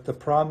filled with the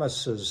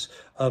promises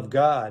of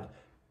God,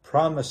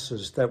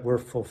 promises that were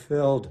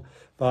fulfilled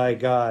by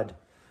God,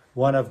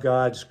 one of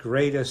God's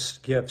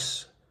greatest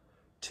gifts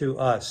to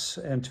us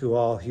and to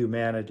all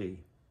humanity.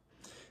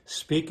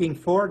 Speaking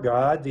for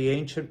God, the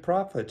ancient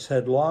prophets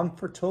had long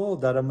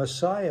foretold that a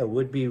Messiah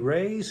would be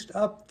raised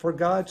up for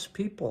God's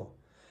people.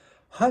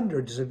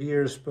 Hundreds of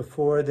years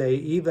before they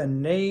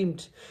even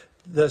named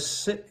the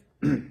city,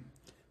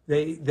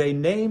 they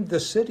named the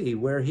city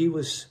where he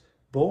was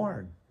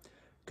born.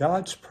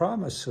 God's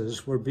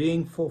promises were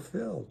being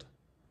fulfilled.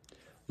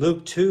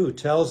 Luke 2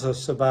 tells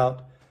us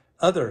about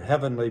other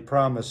heavenly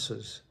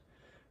promises.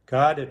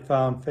 God had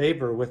found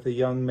favor with a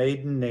young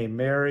maiden named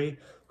Mary,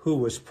 who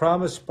was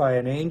promised by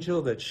an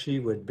angel that she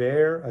would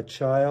bear a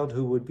child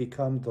who would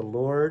become the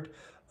Lord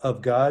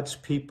of God's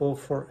people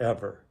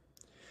forever.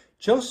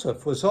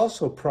 Joseph was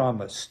also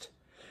promised,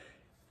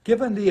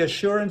 given the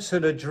assurance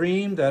in a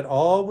dream that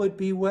all would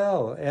be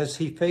well as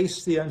he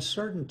faced the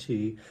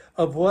uncertainty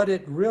of what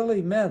it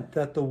really meant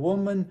that the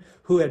woman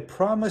who had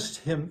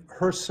promised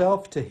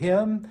herself to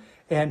him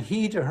and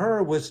he to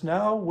her was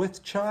now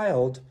with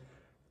child,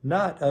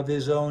 not of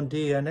his own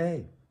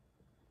DNA.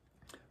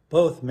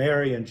 Both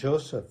Mary and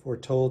Joseph were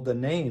told the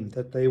name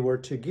that they were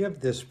to give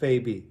this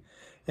baby,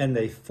 and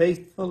they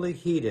faithfully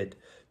heeded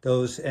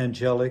those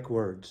angelic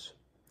words.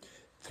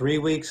 3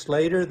 weeks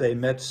later, they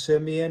met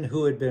Simeon,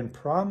 who had been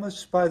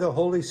promised by the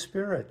Holy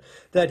Spirit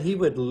that he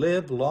would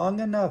live long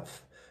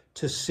enough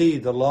to see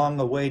the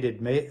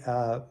long-awaited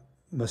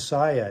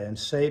Messiah and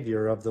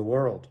Savior of the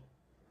world.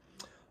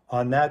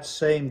 On that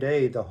same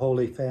day, the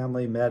Holy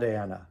Family met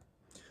Anna,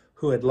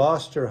 who had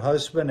lost her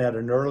husband at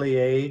an early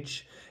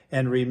age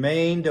and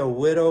remained a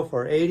widow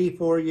for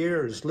 84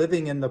 years,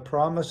 living in the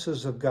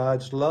promises of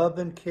God's love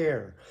and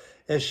care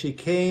as she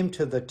came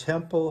to the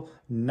temple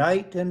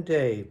night and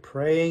day,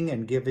 praying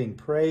and giving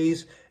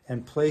praise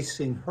and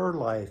placing her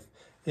life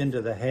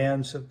into the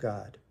hands of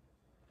God.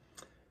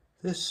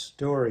 This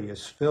story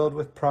is filled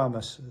with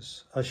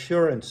promises,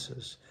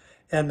 assurances,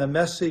 and the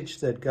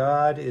message that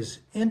God is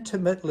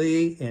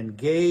intimately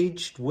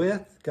engaged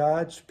with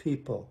God's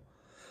people,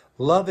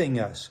 loving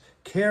us,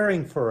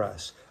 caring for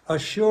us,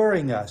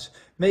 assuring us,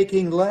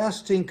 making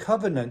lasting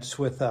covenants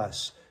with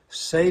us,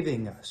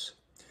 saving us.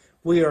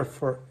 We are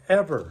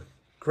forever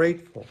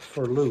grateful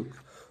for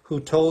Luke, who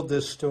told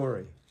this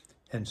story,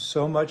 and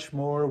so much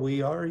more.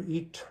 We are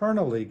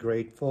eternally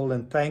grateful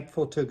and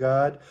thankful to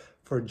God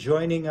for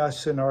joining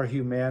us in our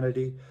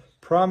humanity,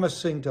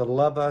 promising to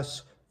love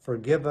us,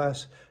 forgive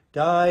us,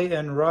 die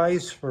and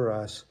rise for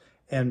us,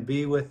 and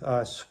be with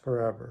us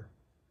forever.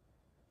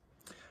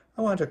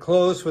 I want to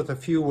close with a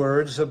few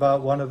words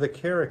about one of the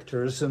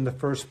characters in the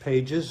first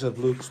pages of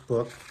Luke's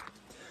book,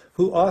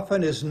 who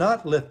often is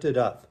not lifted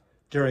up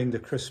during the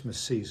Christmas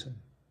season.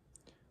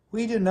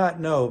 We do not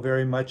know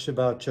very much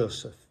about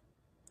Joseph.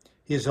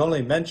 He is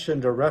only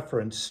mentioned or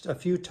referenced a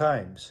few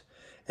times,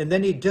 and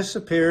then he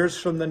disappears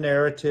from the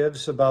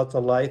narratives about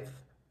the life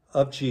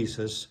of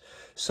Jesus,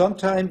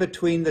 sometime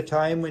between the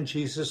time when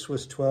Jesus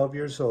was 12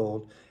 years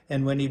old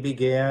and when he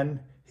began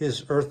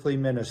his earthly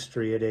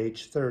ministry at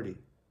age 30.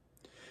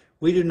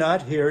 We do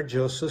not hear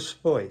Joseph's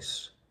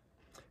voice.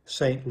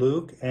 St.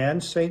 Luke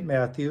and St.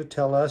 Matthew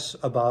tell us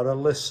about a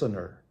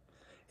listener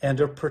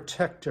and a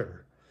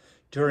protector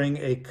during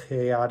a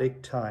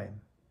chaotic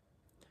time.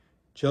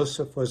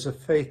 Joseph was a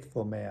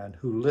faithful man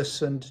who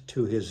listened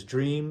to his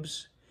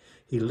dreams,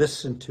 he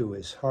listened to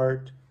his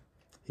heart,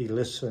 he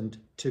listened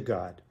to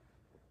God.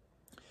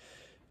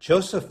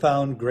 Joseph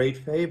found great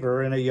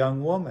favor in a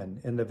young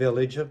woman in the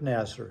village of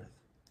Nazareth.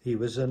 He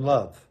was in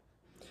love.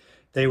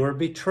 They were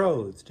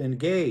betrothed,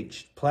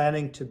 engaged,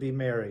 planning to be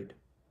married.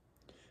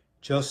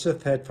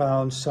 Joseph had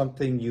found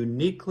something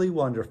uniquely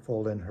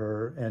wonderful in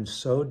her, and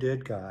so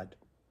did God.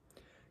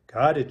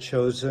 God had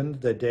chosen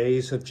the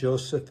days of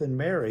Joseph and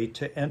Mary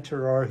to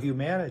enter our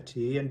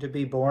humanity and to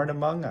be born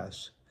among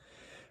us.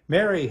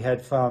 Mary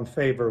had found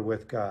favor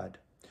with God,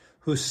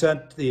 who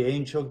sent the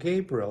angel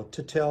Gabriel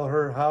to tell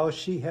her how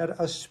she had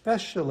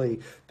especially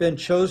been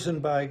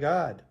chosen by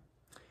God.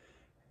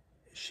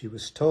 She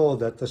was told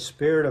that the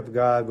Spirit of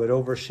God would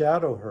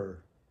overshadow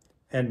her,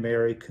 and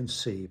Mary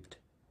conceived.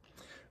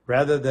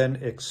 Rather than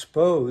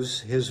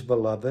expose his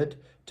beloved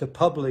to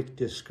public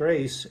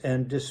disgrace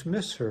and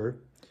dismiss her,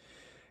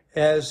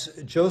 as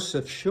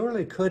Joseph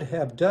surely could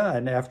have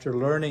done after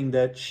learning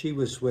that she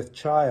was with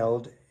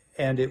child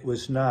and it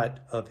was not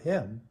of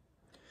him,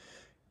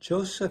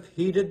 Joseph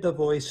heeded the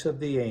voice of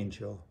the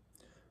angel,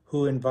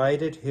 who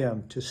invited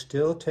him to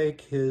still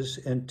take his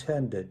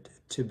intended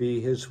to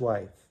be his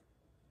wife.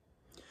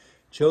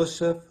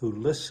 Joseph, who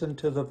listened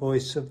to the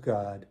voice of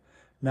God,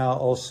 now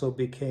also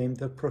became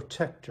the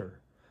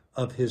protector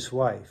of his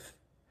wife,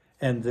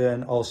 and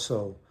then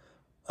also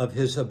of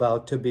his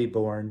about to be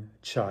born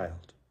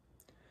child.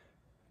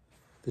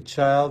 The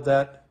child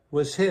that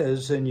was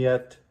his, and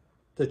yet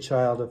the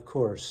child, of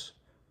course,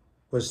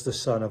 was the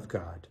Son of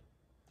God.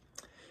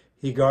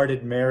 He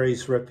guarded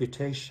Mary's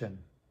reputation,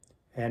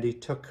 and he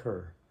took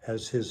her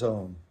as his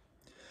own.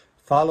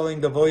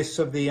 Following the voice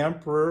of the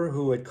emperor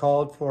who had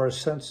called for a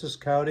census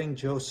counting,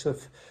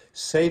 Joseph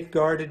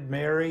safeguarded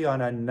Mary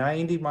on a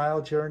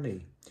 90-mile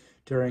journey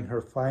during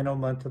her final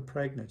month of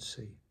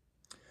pregnancy.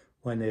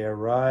 When they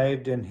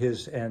arrived in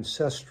his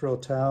ancestral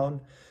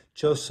town,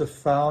 Joseph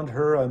found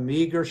her a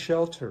meager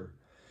shelter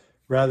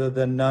rather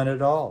than none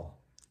at all,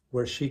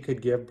 where she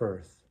could give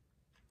birth.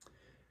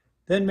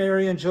 Then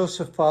Mary and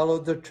Joseph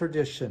followed the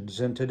traditions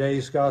in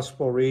today's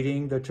gospel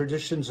reading, the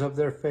traditions of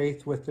their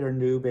faith with their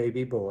new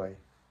baby boy.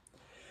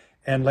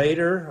 And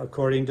later,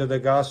 according to the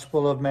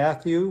Gospel of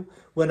Matthew,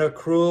 when a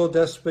cruel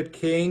despot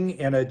king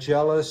in a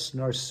jealous,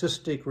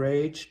 narcissistic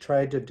rage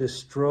tried to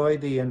destroy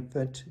the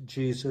infant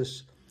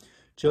Jesus,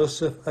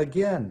 Joseph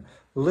again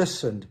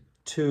listened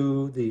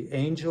to the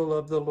angel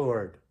of the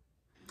Lord.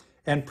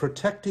 And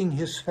protecting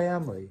his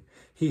family,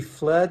 he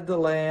fled the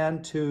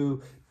land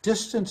to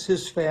distance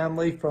his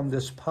family from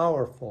this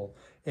powerful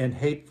and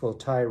hateful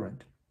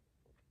tyrant.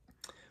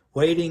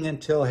 Waiting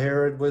until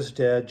Herod was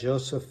dead,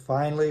 Joseph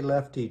finally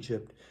left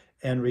Egypt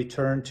and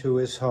returned to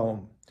his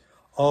home,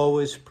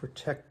 always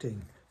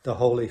protecting the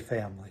Holy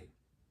Family.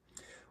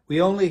 We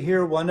only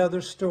hear one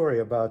other story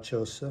about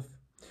Joseph,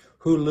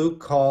 who Luke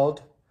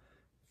called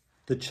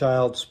the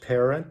child's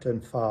parent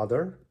and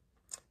father.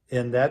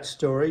 In that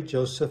story,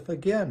 Joseph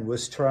again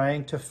was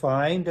trying to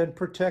find and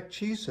protect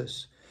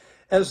Jesus,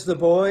 as the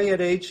boy at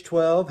age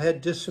 12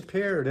 had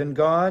disappeared and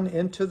gone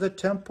into the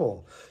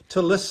temple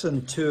to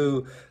listen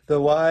to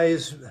the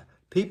wise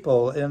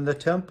people in the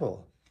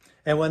temple.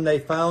 And when they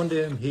found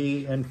him,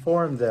 he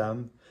informed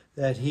them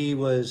that he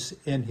was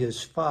in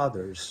his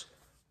Father's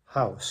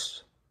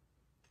house.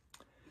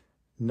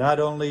 Not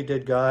only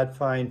did God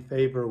find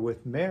favor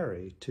with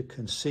Mary to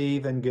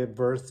conceive and give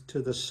birth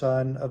to the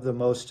Son of the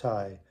Most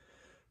High,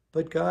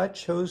 but God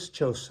chose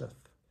Joseph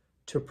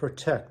to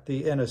protect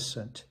the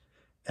innocent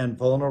and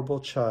vulnerable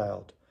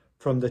child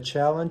from the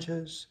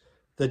challenges,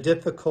 the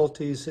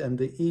difficulties, and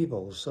the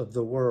evils of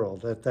the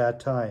world at that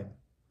time.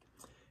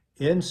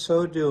 In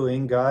so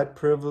doing, God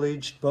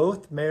privileged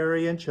both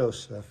Mary and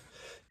Joseph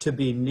to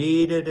be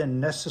needed and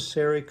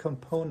necessary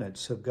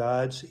components of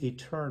God's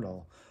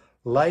eternal,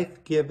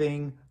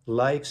 life-giving,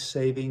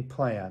 life-saving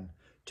plan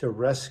to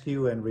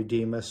rescue and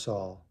redeem us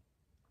all.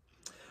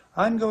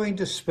 I'm going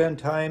to spend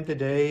time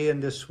today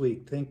and this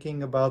week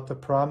thinking about the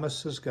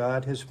promises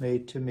God has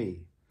made to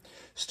me,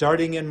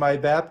 starting in my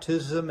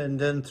baptism and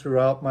then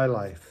throughout my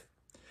life,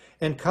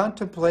 and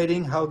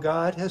contemplating how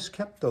God has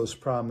kept those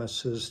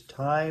promises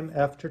time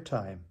after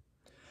time.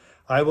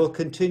 I will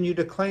continue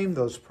to claim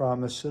those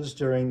promises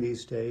during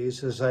these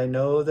days, as I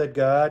know that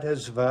God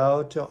has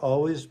vowed to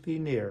always be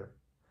near.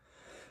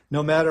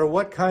 No matter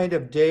what kind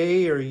of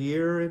day or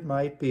year it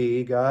might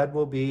be, God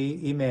will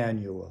be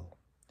Emmanuel.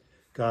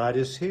 God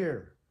is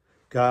here.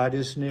 God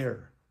is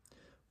near.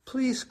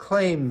 Please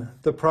claim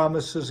the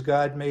promises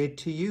God made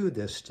to you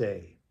this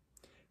day,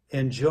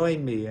 and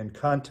join me in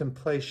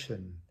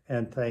contemplation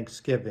and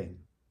thanksgiving.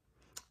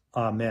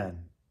 Amen.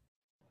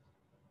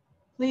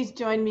 Please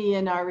join me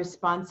in our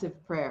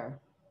responsive prayer.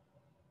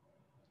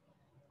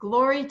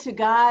 Glory to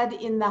God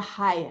in the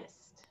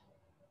highest.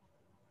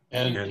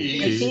 And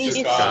peace peace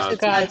to to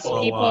God's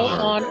people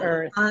on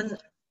earth. On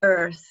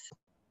earth.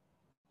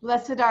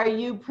 Blessed are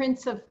you,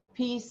 Prince of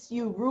Peace.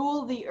 You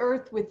rule the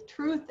earth with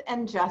truth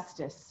and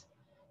justice.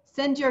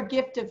 Send your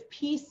gift of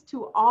peace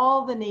to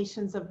all the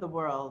nations of the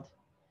world.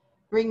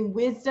 Bring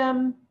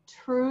wisdom,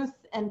 truth,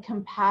 and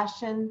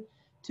compassion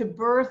to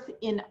birth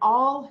in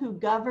all who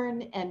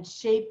govern and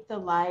shape the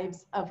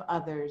lives of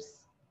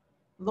others.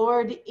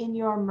 Lord, in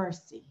your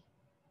mercy.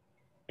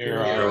 Hear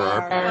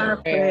our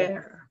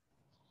prayer.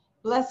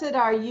 Blessed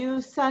are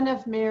you, Son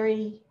of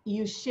Mary,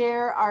 you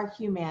share our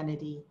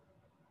humanity.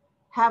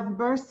 Have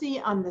mercy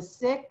on the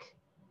sick,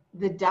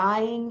 the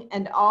dying,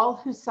 and all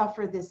who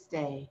suffer this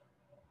day.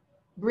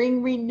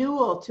 Bring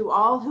renewal to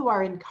all who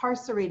are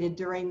incarcerated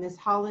during this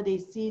holiday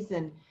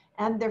season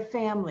and their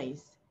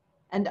families,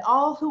 and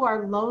all who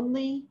are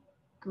lonely,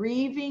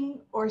 grieving,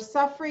 or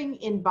suffering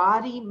in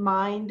body,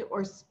 mind,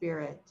 or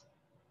spirit.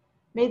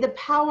 May the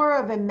power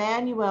of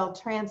Emmanuel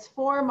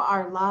transform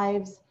our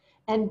lives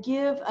and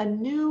give a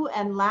new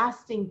and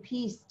lasting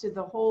peace to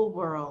the whole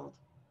world.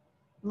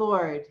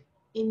 Lord,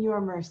 in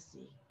your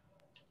mercy.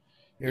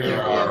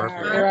 Hear our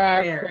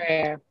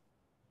prayer.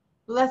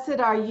 Blessed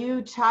are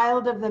you,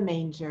 child of the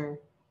manger.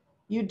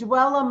 You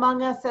dwell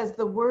among us as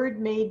the Word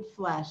made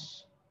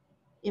flesh.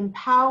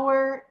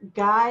 Empower,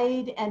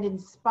 guide, and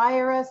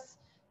inspire us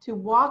to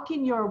walk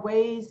in your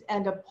ways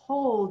and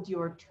uphold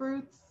your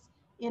truths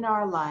in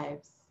our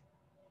lives.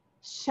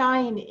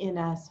 Shine in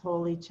us,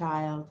 Holy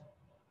Child,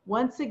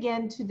 once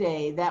again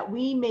today, that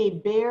we may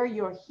bear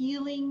your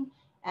healing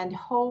and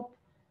hope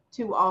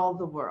to all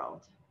the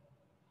world.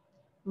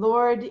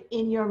 Lord,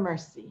 in your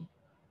mercy.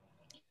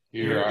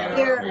 Hear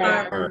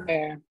our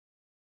prayer.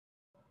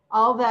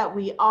 All that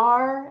we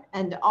are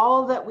and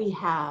all that we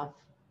have,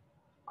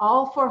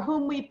 all for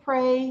whom we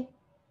pray,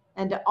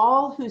 and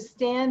all who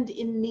stand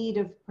in need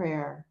of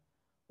prayer,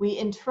 we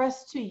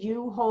entrust to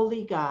you,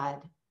 Holy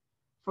God,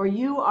 for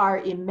you are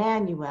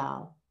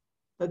Emmanuel,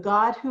 the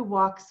God who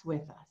walks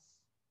with us.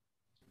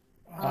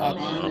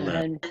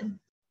 Amen.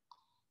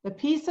 The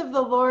peace of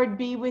the Lord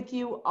be with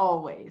you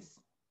always.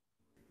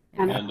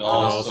 And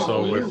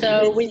also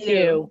with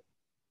you.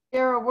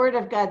 Share a word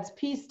of God's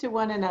peace to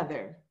one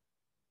another.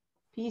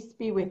 Peace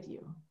be with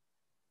you.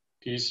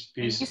 Peace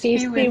be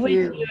with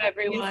you,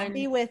 everyone. Peace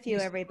be with you,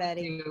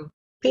 everybody.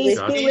 Peace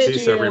be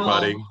with you,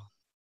 everybody.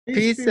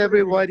 Peace,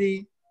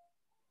 everybody.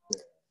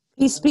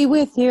 Peace be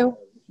with you.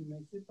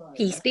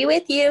 Peace be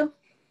with you.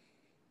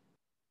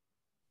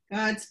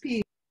 God's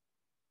peace.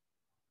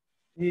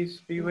 Peace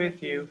be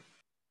with you.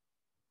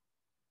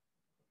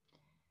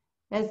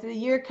 As the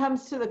year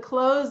comes to the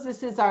close,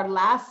 this is our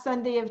last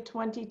Sunday of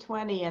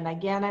 2020. And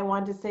again, I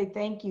want to say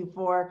thank you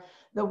for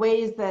the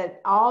ways that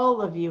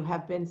all of you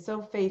have been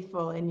so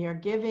faithful in your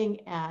giving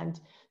and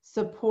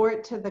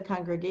support to the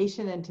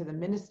congregation and to the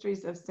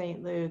ministries of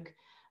St. Luke.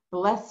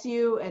 Bless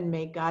you, and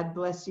may God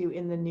bless you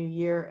in the new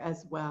year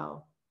as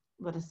well.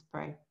 Let us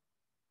pray.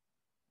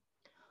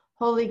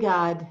 Holy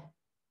God,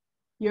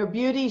 your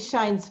beauty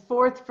shines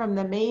forth from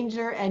the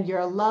manger and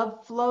your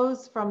love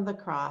flows from the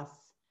cross.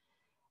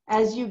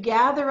 As you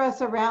gather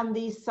us around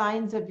these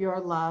signs of your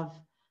love,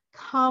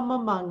 come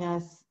among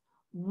us,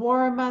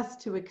 warm us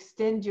to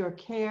extend your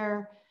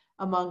care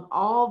among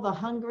all the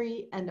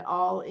hungry and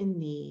all in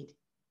need.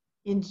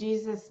 In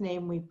Jesus'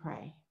 name we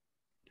pray.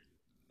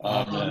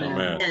 Amen.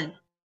 Amen.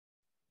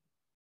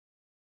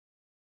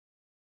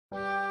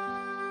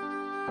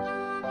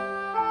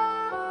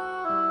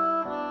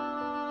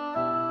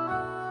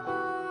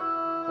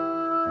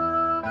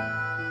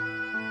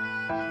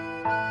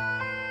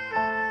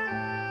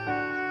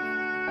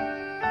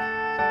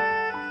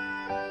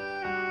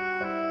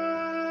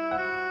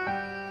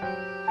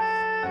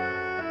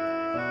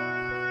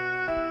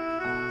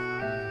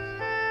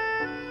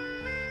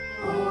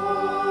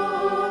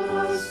 On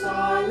a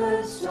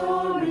silent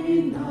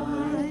starry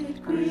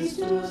night,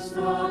 Christus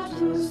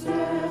natus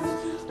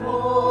est.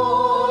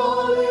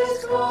 All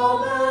is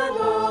calm and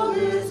all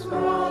is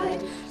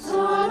bright.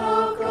 Son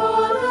of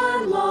God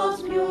and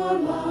love's pure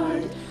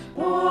light,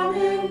 born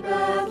in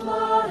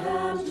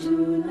Bethlehem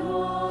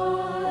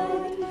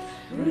tonight.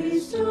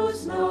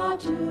 Christus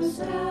natus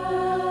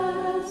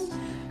est.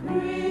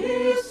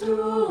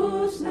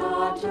 Christus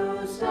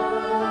natus est.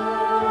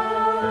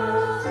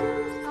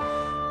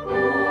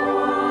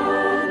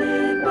 Born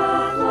in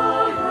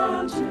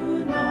Bethlehem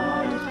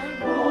tonight,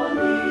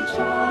 Holy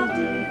Child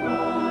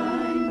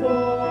divine,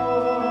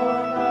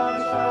 born a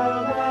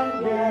child and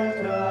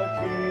yet a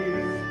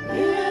king.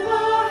 Hear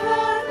the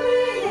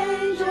heavenly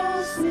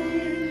angels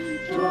sing,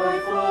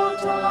 joyful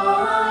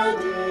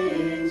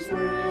tidings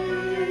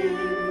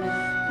bring.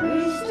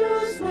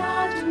 Christus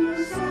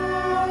natus est.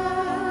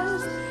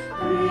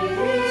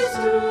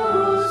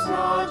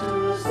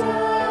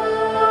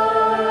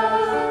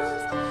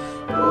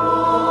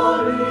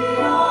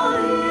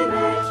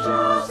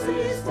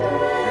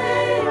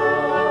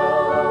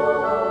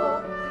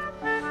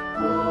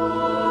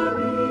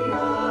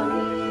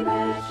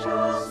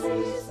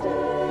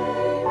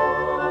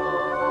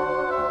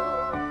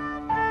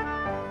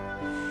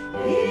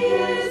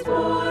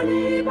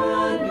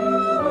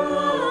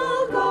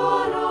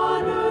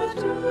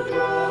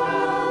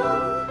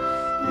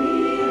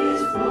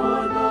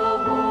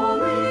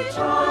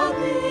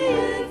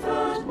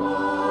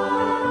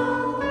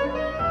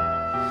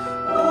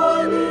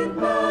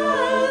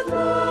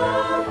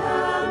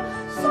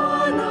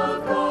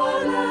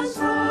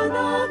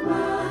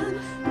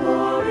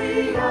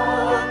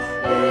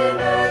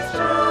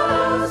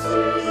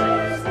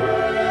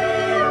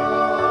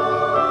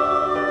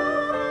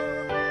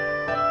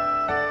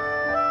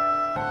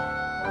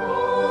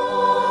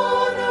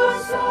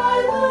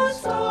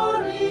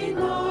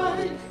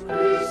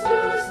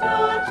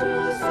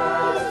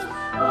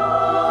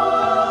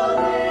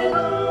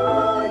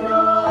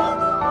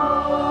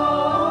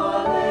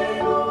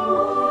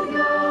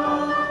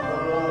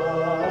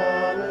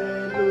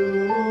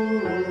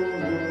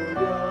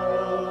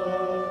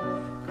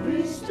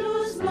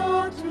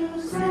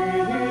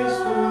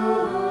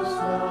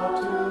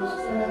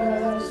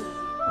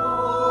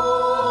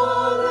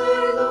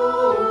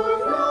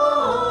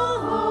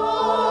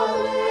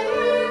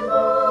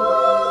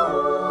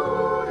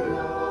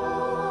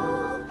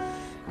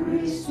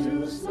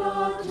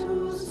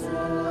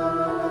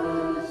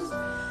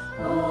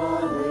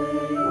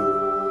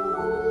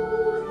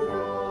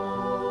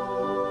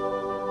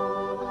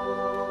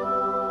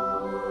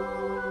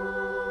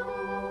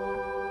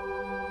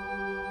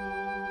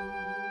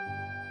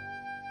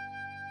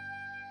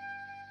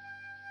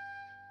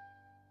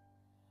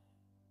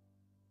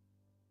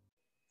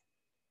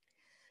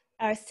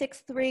 Our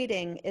sixth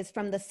reading is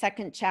from the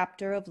second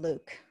chapter of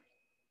Luke.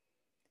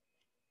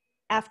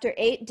 After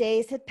 8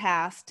 days had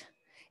passed,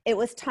 it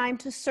was time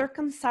to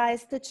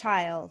circumcise the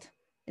child,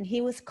 and he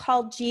was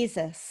called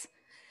Jesus,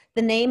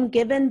 the name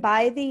given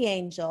by the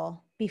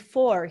angel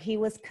before he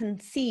was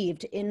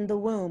conceived in the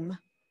womb.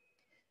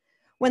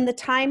 When the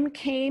time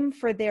came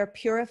for their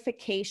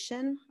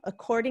purification,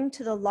 according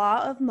to the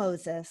law of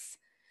Moses,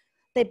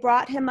 they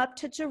brought him up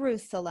to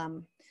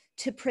Jerusalem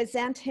to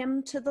present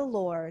him to the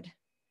Lord.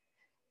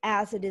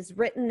 As it is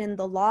written in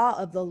the law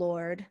of the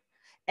Lord,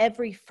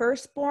 every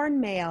firstborn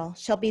male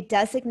shall be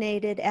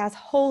designated as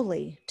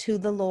holy to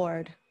the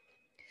Lord.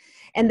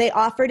 And they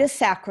offered a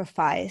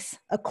sacrifice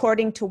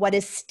according to what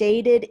is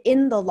stated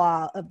in the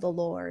law of the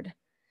Lord,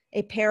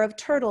 a pair of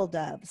turtle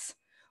doves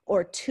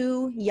or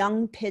 2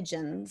 young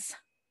pigeons.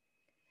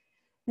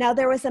 Now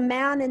there was a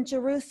man in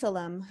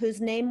Jerusalem whose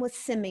name was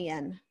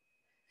Simeon.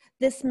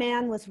 This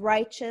man was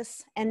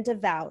righteous and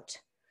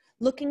devout,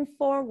 looking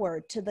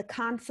forward to the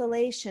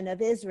consolation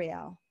of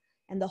Israel,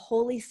 and the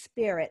Holy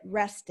Spirit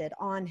rested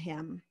on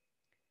him.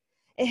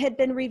 It had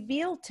been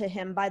revealed to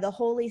him by the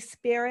Holy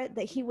Spirit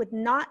that he would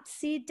not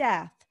see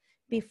death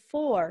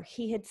before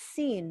he had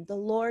seen the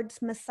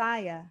Lord's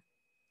Messiah.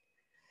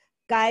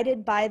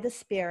 Guided by the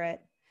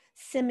Spirit,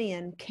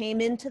 Simeon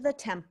came into the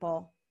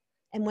temple,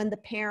 and when the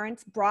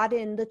parents brought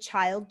in the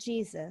child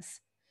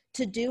Jesus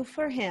to do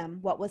for him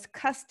what was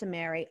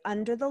customary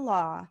under the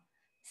law,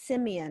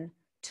 Simeon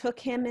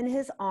took him in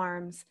his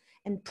arms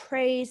and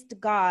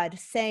praised God,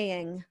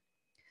 saying,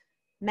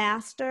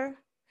 "Master,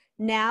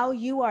 now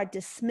you are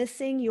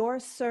dismissing your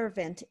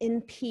servant in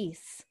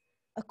peace,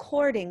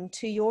 according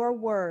to your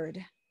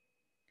word.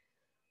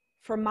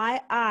 For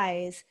my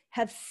eyes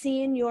have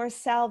seen your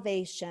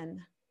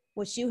salvation,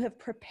 which you have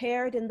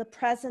prepared in the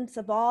presence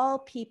of all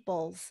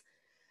peoples,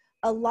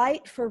 a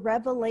light for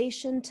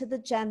revelation to the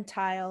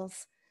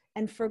Gentiles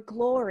and for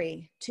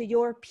glory to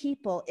your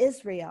people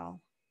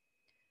Israel."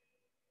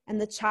 And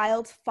the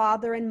child's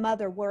father and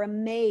mother were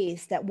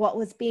amazed at what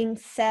was being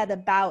said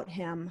about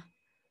him.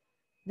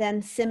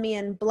 Then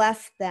Simeon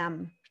blessed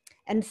them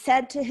and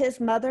said to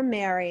his mother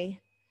Mary,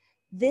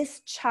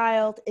 "This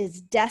child is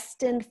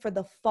destined for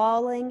the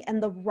falling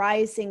and the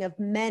rising of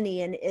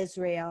many in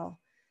Israel,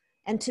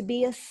 and to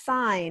be a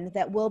sign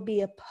that will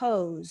be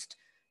opposed,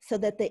 so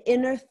that the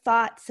inner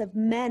thoughts of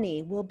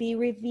many will be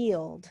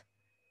revealed,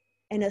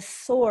 and a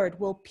sword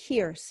will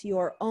pierce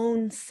your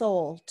own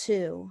soul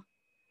too."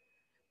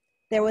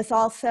 There was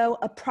also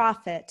a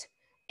prophet,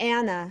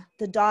 Anna,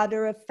 the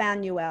daughter of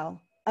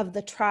Phanuel, of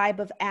the tribe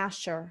of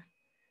Asher.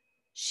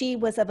 She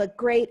was of a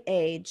great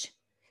age,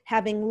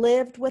 having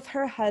lived with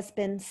her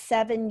husband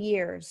 7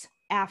 years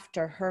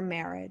after her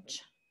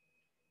marriage.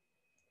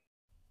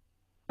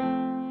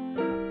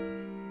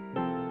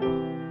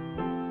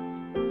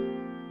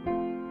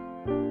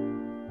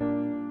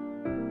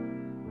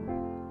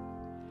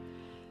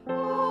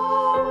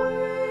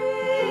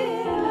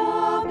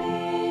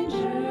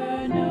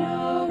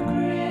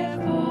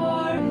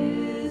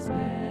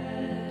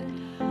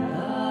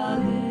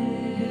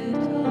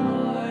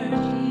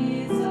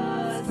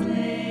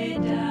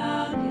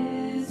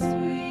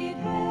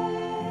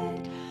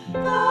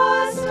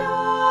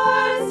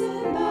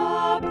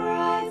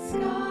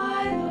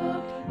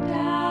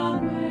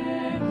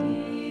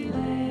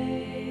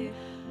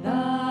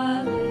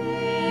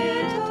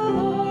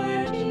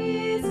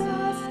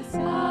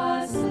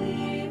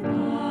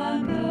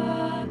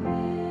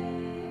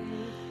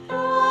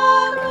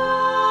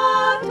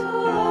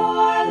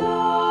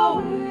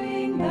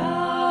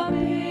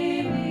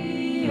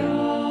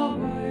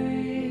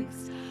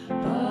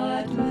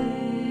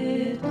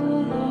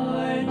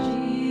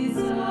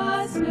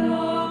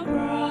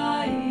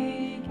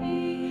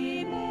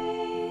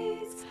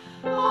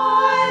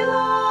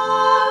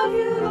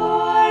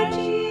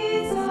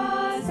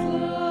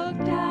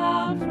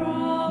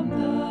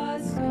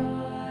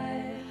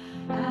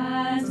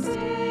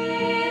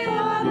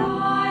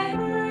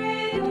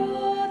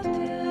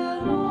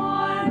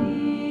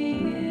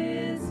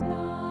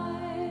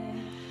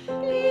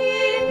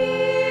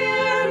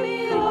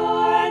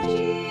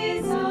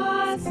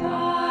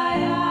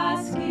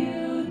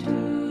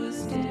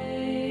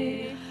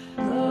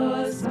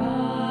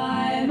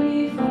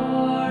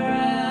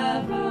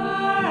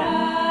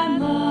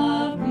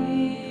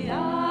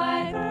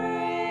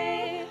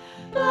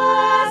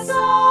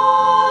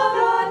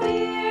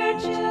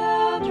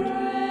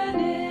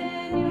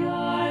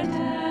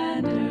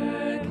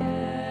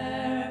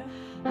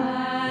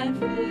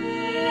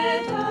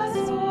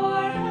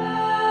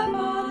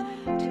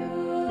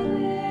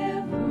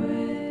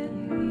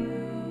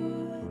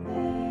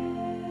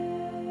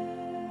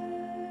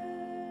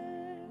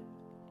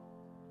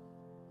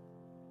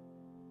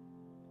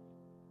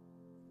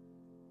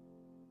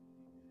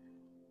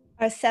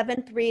 Our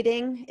seventh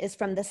reading is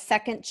from the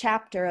second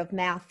chapter of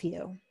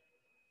Matthew.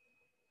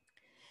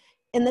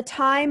 In the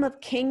time of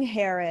King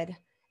Herod,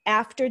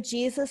 after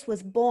Jesus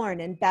was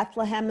born in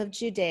Bethlehem of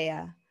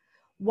Judea,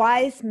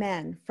 wise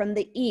men from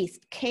the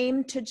east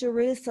came to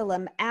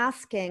Jerusalem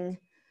asking,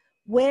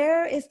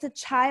 Where is the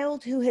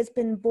child who has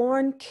been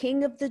born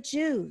King of the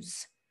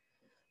Jews?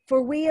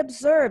 For we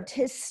observed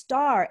his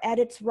star at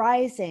its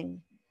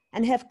rising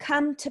and have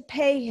come to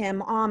pay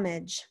him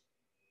homage."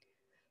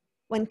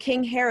 When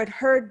King Herod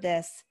heard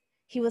this,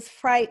 he was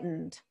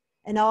frightened,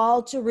 and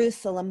all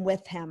Jerusalem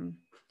with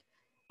him.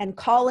 And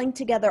calling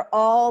together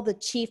all the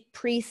chief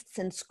priests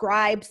and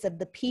scribes of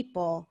the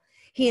people,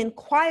 he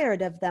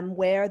inquired of them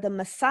where the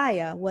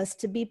Messiah was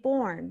to be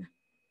born.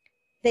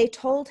 They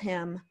told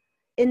him,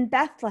 "In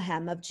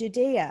Bethlehem of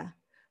Judea,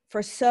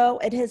 for so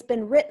it has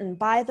been written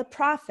by the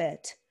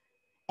prophet,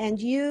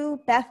 'And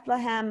you,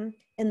 Bethlehem,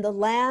 in the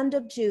land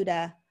of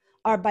Judah,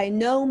 are by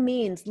no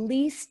means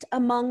least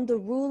among the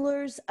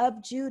rulers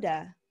of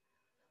Judah.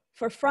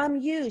 For from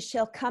you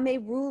shall come a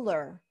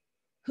ruler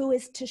who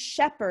is to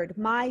shepherd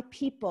my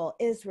people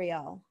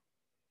Israel.'"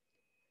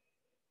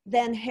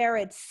 Then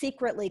Herod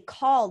secretly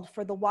called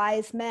for the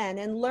wise men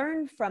and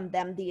learned from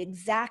them the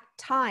exact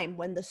time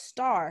when the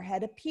star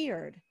had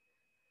appeared.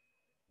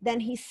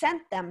 Then he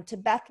sent them to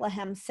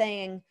Bethlehem,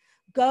 saying,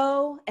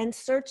 "Go and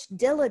search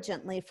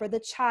diligently for the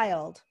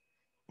child,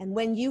 and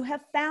when you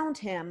have found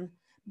him,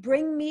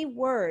 bring me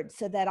word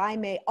so that I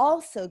may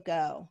also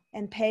go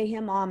and pay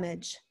him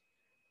homage."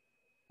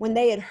 When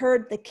they had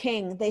heard the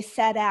king, they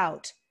set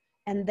out,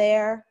 and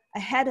there,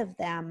 ahead of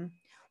them,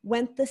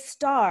 went the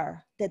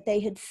star that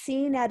they had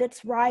seen at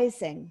its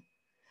rising,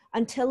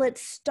 until it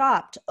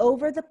stopped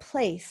over the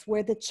place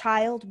where the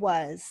child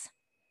was.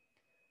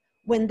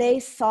 When they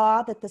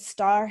saw that the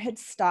star had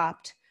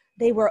stopped,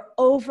 they were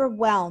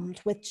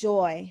overwhelmed with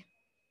joy.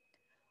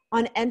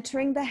 On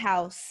entering the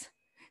house,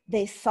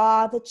 they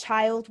saw the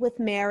child with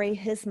Mary,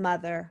 his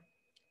mother,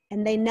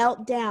 and they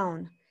knelt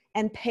down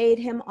and paid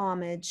him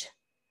homage.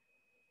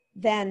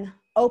 Then,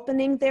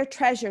 opening their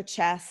treasure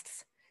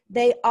chests,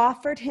 they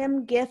offered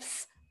him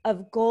gifts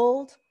of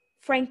gold,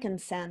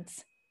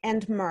 frankincense,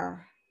 and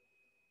myrrh.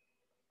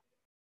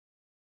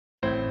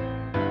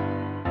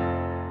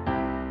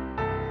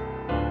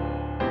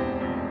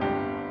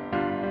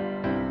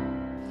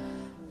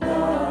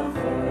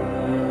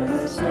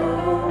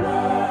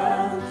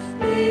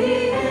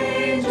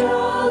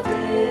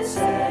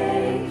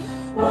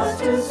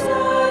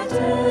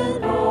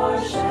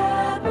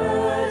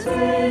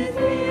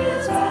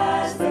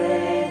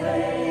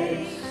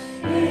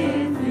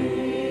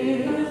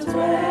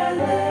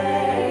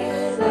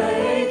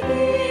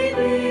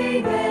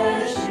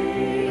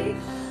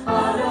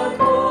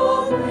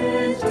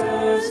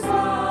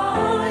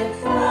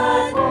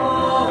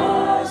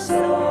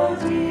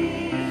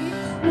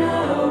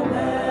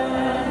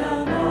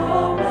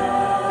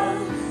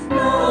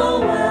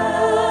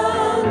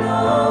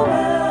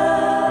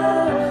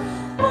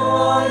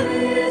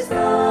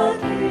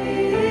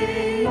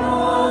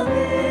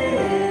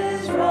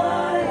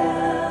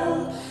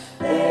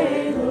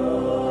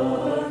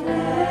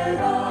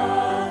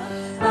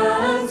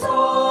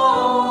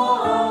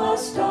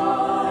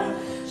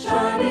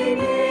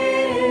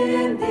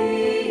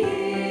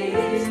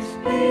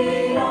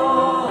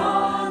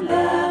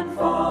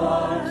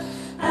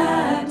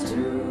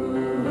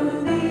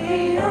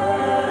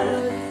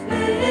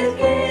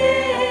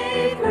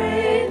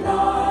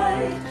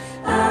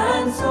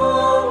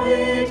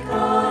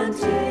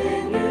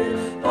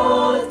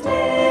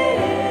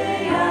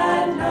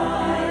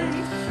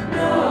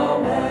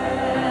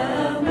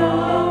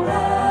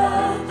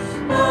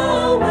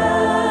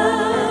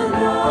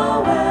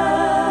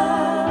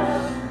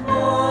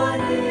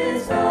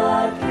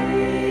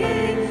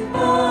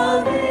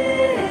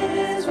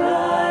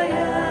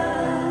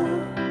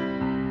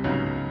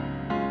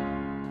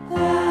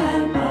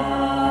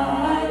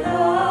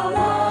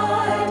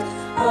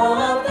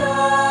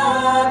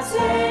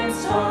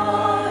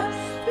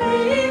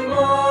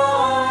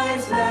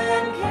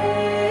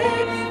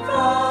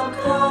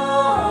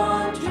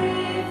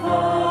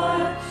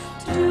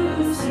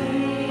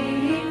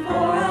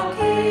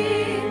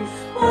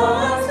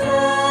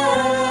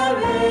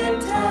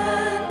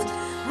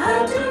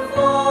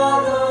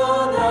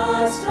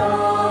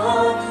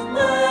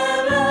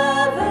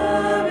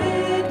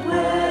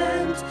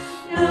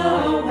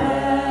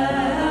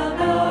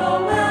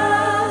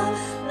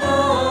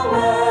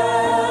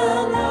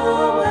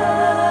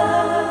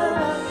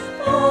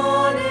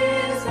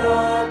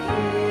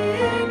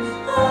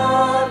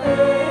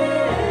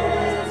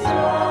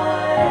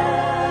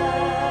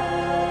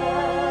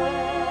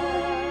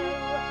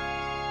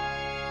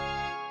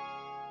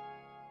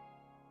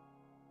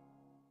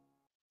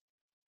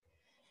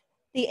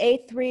 The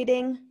 8th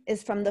reading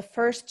is from the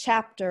 1st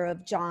chapter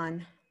of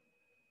John.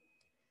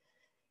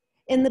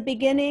 In the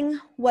beginning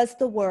was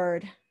the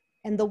Word,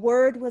 and the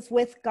Word was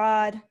with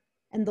God,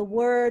 and the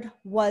Word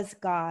was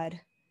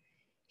God.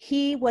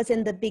 He was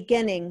in the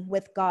beginning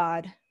with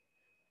God.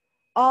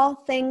 All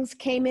things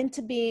came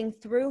into being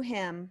through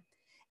him,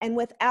 and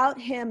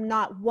without him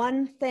not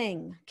one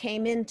thing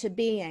came into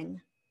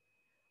being.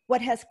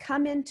 What has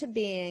come into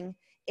being,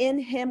 in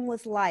him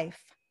was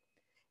life,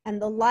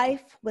 and the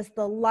life was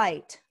the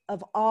light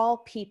of all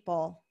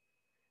people.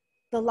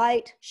 The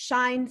light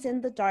shines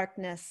in the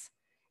darkness,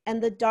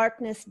 and the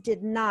darkness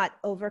did not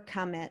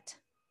overcome it.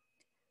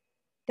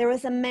 There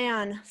was a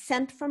man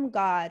sent from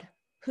God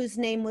whose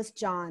name was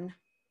John.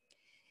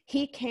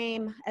 He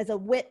came as a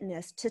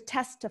witness to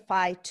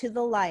testify to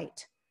the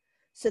light,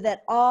 so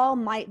that all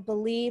might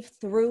believe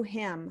through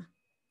him.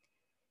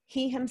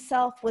 He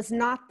himself was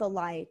not the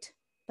light,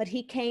 but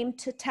he came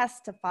to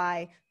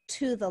testify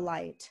to the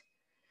light.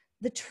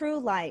 The true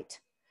light,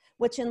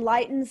 which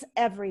enlightens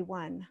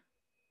everyone,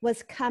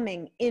 was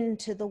coming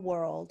into the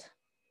world.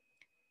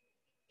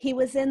 He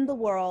was in the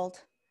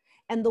world,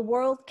 and the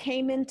world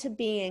came into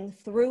being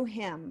through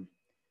him,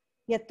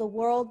 yet the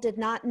world did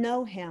not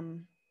know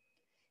him.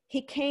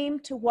 He came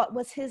to what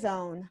was his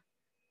own,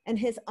 and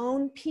his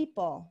own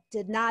people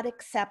did not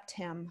accept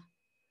him.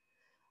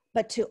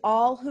 But to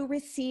all who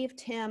received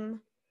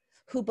him,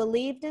 who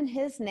believed in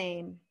his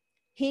name,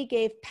 he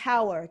gave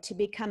power to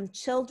become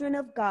children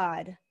of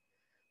God,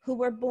 who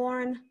were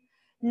born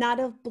not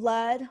of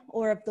blood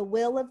or of the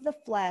will of the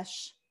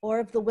flesh or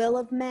of the will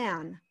of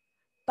man,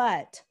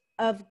 but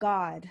of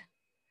God.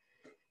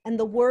 And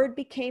the Word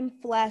became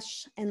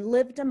flesh and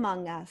lived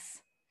among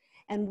us,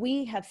 and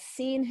we have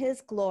seen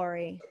his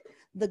glory,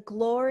 the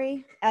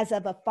glory as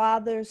of a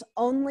Father's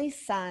only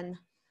Son,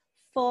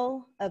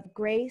 full of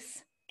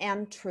grace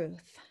and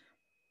truth.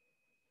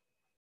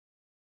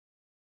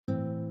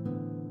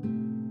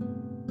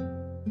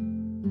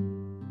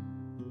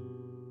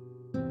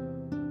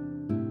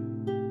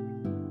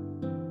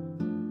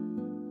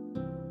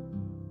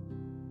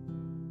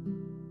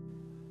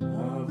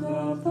 Of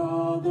the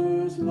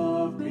Father's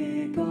love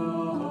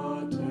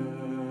begotten,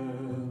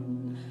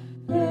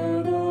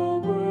 ere the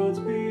worlds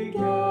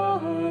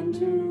began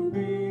to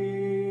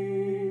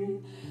be,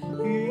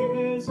 he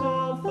is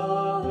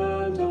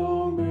Alpha and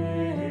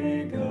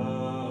Omega,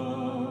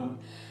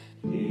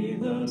 he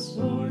the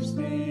source,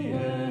 the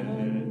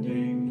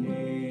ending,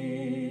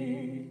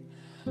 he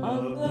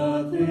of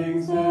the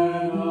things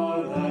that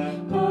are, that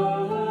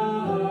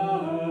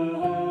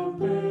have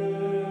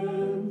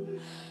been,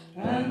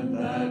 and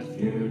that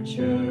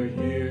future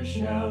here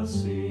shall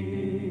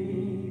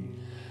see,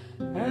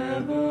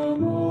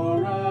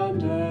 evermore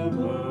and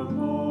evermore.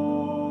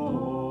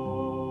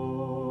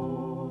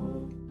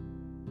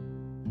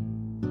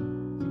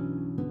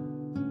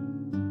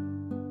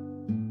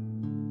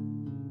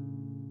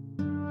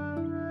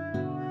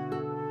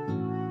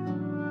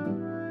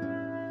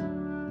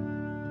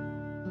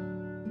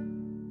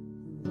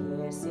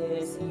 This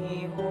is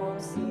he whom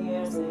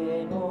seers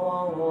in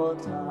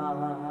old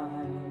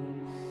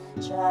time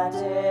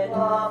chatted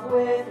of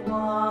with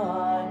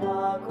one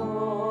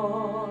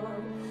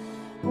accord,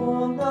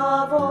 whom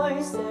the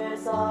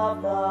voices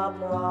of the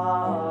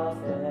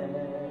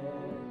prophets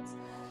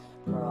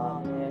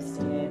promised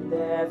in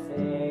their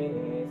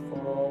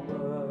faithful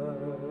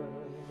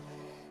word.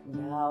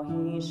 Now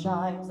he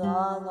shines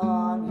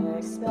along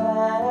expected,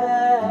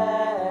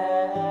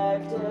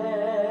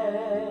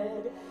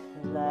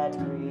 let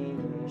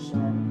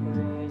creation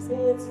praise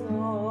its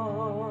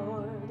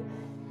Lord,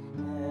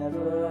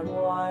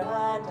 evermore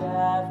and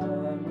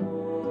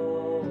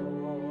evermore.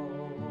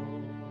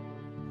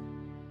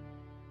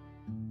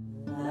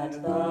 Let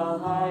the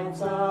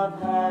heights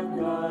of heaven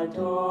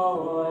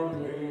adore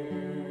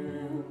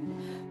him,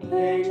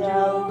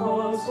 angel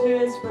hosts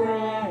his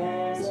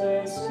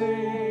praises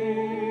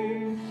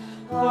sing,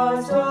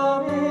 God's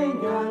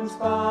dominions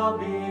bow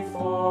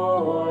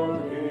before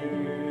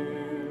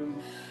him,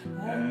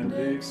 and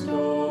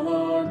extol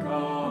our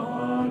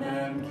God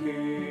and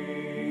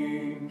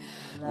King.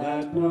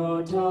 Let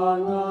no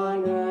tongue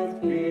on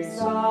earth be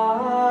silent,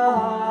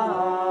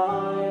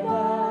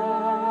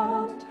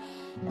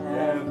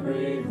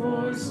 every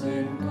voice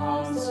in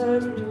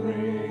concert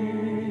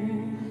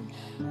ring,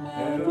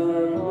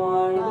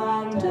 evermore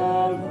and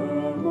evermore.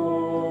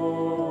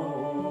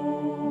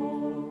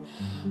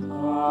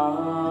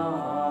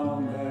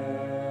 Amen.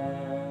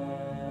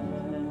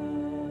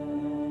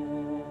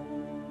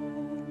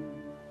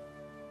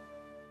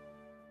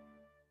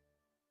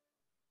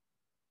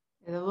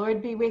 May the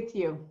Lord be with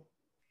you.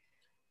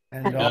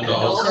 And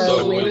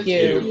also with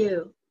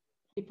you.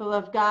 People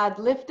of God,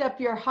 lift up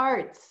your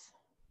hearts.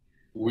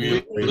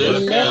 We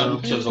lift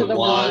them to the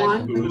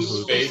one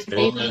whose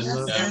faithfulness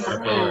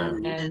never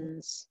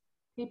ends.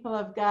 People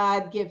of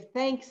God, give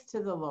thanks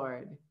to the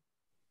Lord.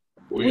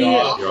 We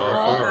offer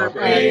our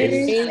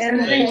praise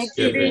and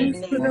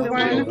thanksgiving to the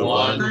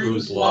one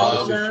whose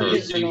love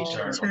is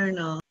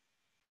eternal.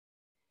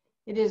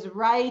 It is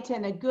right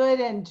and a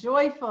good and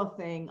joyful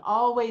thing,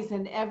 always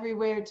and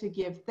everywhere, to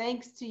give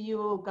thanks to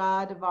you, O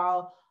God of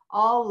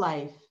all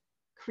life,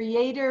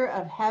 creator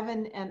of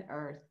heaven and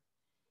earth.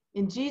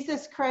 In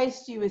Jesus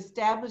Christ, you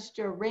established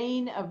your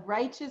reign of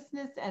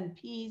righteousness and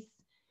peace,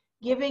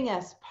 giving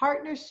us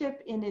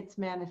partnership in its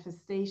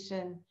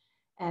manifestation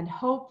and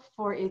hope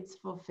for its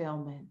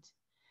fulfillment.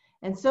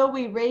 And so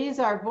we raise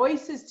our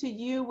voices to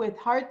you with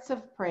hearts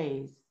of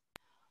praise.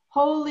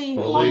 Holy,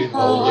 Holy,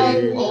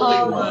 holy,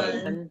 holy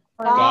one,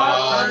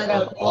 God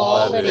of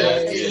all that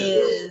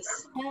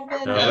is.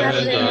 Heaven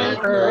Heaven and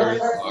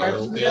earth are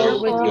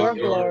filled with your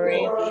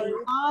glory.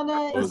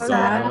 Hosanna in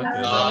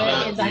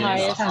Hosanna in the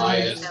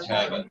highest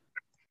heaven.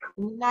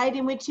 The night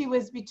in which he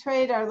was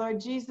betrayed, our Lord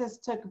Jesus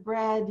took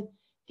bread,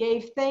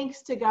 gave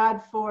thanks to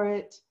God for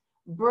it,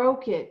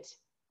 broke it,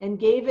 and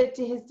gave it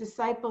to his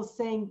disciples,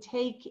 saying,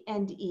 "Take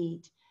and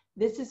eat.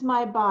 This is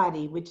my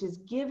body, which is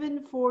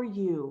given for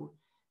you.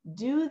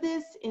 Do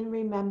this in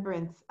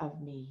remembrance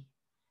of me."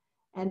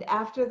 And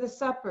after the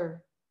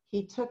supper,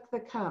 he took the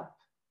cup,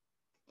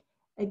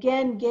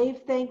 again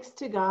gave thanks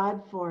to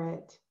God for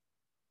it,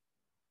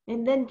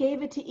 and then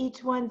gave it to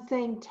each one,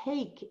 saying,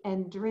 "Take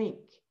and drink.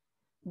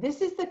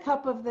 This is the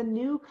cup of the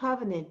new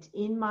covenant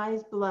in my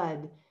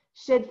blood,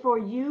 shed for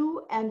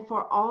you and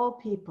for all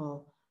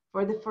people,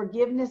 for the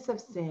forgiveness of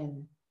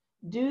sin.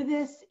 Do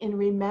this in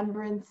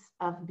remembrance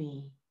of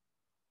me."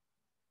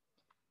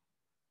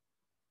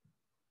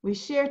 We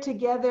share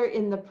together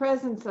in the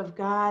presence of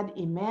God,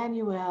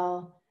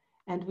 Emmanuel,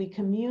 and we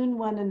commune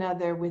one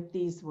another with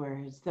these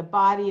words: the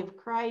body of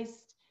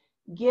Christ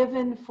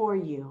given for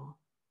you.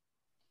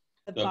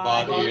 The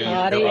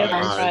body of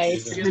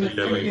Christ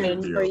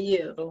given for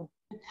you.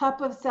 The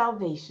cup of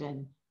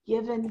salvation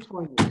given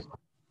for you.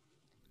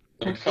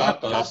 The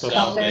cup of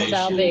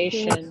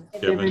salvation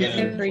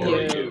given for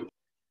you.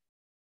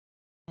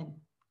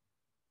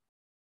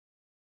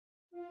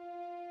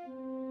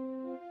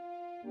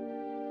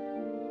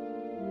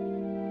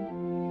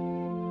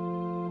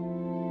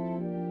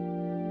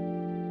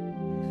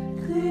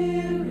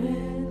 Clear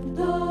in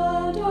the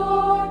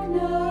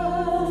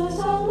darkness,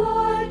 a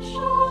light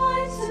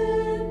shines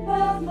in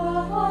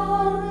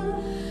Bethlehem.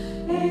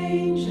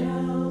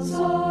 Angels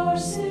are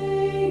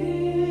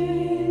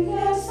singing,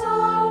 yes,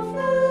 sound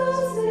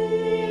fills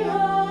the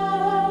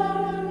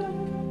air.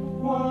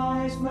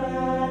 Wise men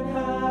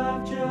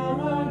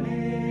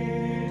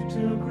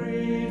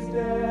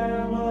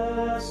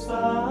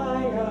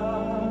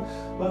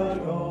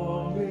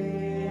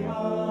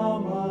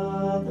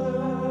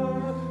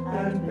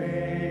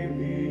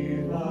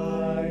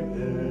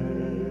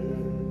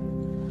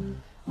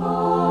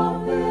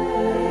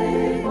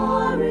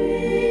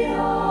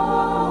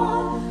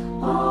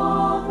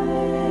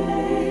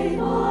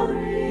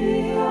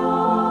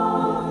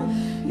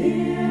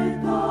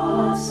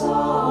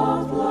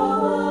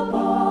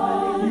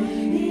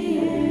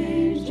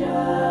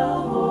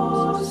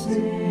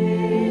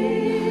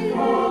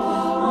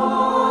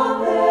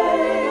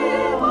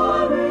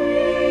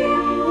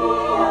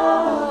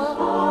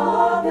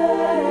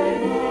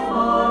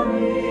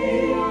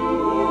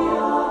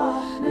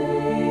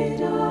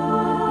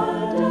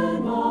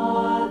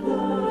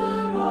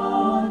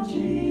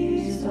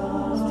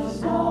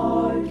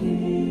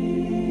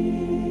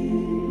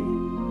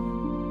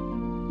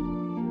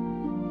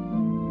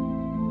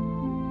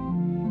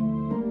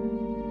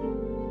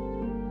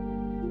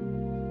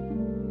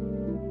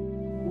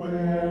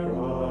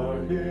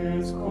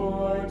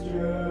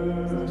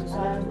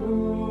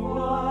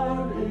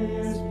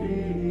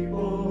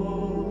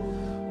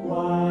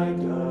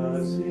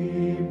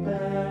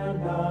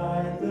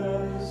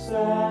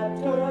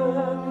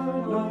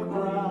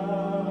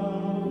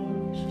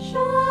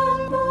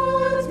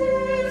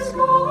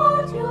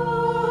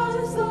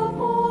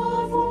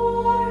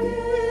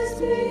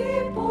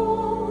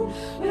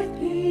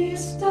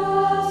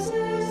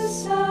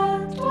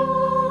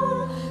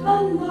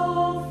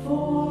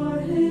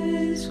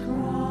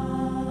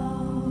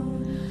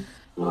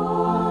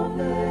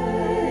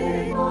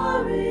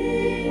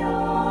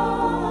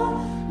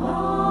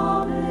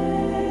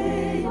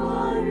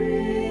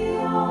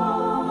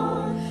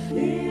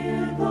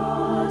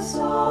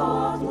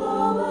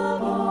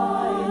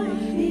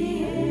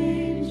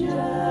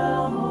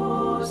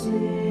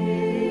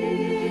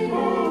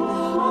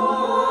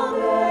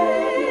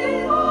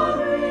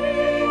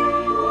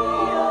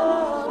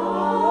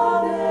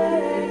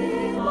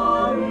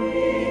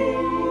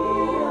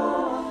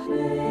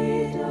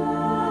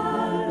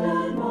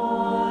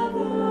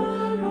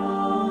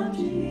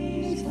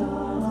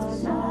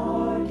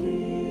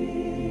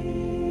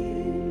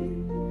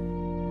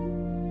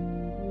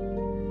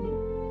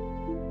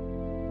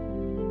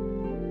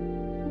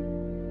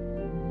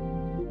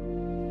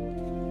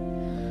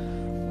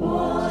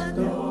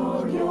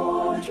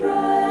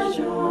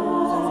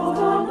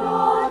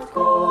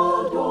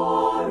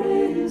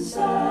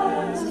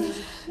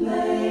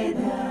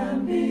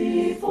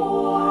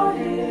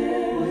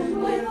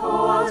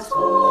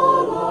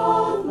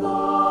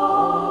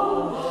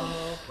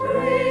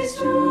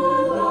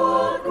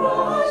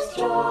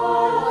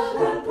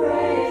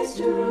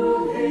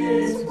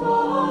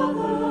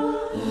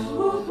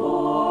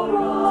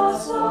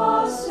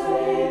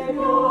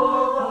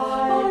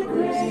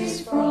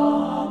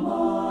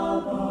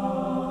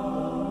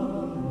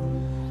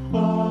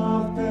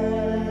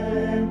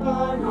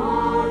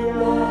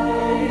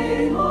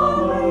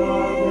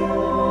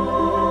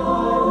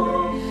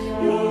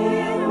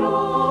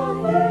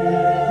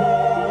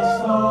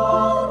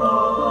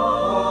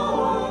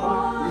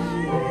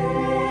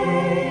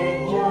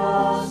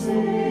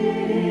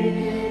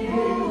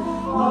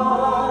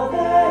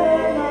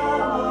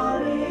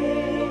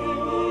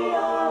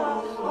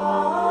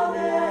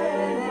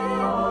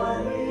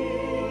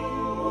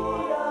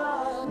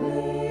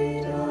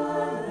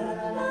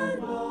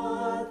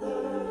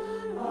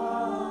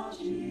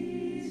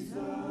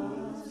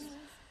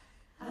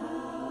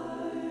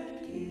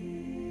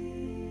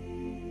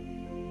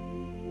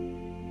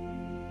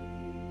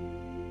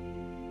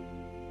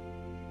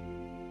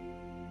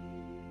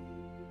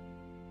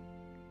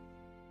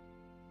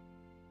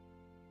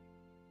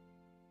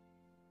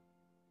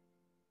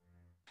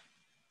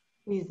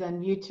Please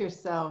unmute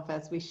yourself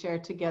as we share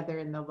together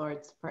in the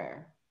Lord's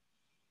Prayer.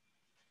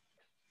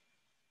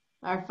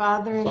 Our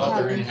Father in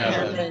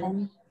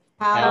heaven,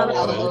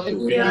 hallowed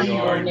be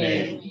your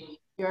name.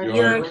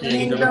 Your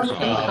kingdom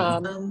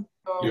come,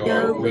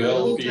 your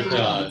will be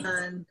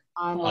done,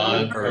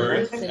 on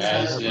earth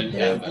as in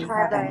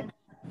heaven.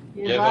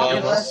 Give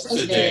us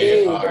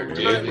today our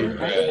daily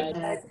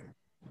bread.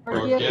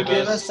 Forgive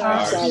us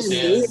our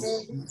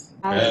sins,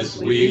 as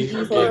we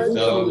forgive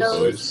those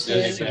who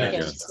sin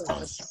against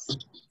us.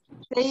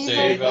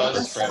 Save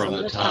us from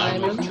the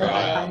time of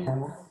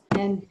trial,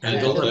 and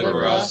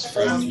deliver us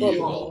from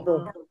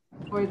evil.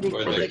 For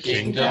the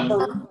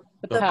kingdom,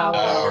 the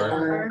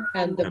power,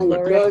 and the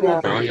glory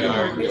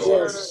are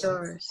yours,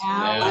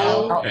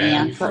 now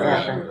and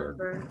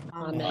forever.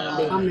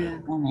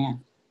 Amen. Amen.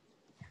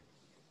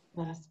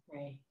 Let us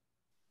pray.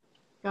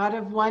 God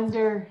of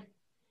wonder,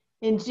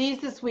 in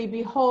Jesus we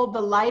behold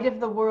the light of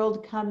the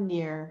world come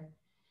near.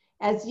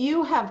 As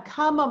you have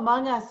come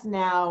among us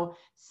now,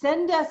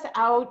 send us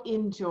out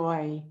in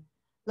joy.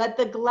 Let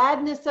the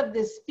gladness of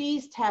this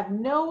feast have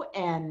no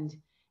end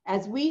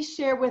as we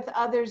share with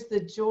others the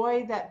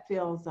joy that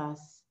fills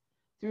us.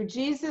 Through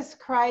Jesus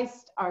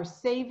Christ, our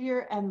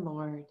Savior and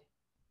Lord.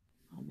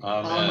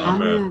 Amen.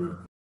 Amen.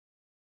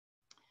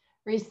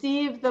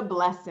 Receive the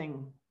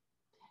blessing.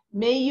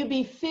 May you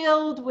be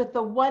filled with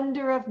the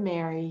wonder of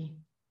Mary,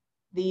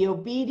 the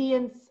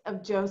obedience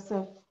of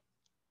Joseph,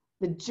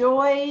 the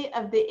joy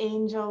of the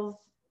angels,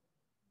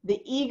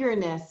 the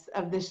eagerness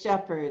of the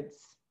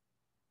shepherds,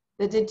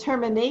 the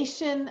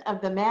determination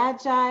of the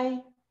Magi,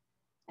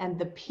 and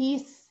the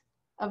peace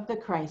of the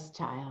Christ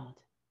child.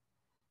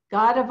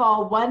 God of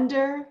all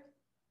wonder,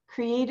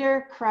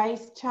 Creator,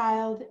 Christ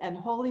child, and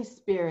Holy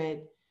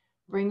Spirit,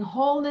 bring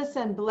wholeness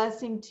and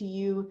blessing to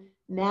you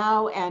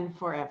now and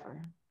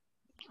forever.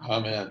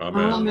 Amen.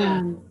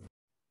 Amen.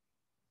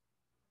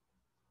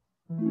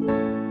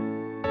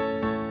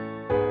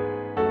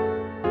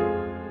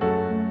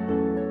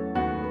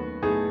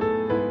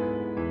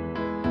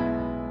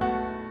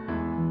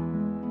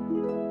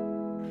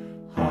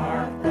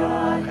 Hark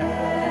the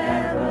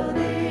herald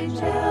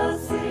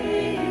angels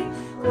sing,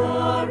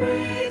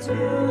 glory to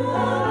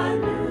our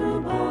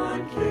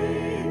newborn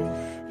King.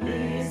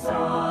 Peace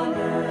on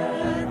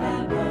earth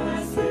and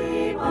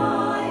mercy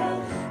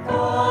mild,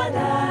 God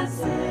and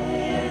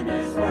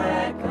sinners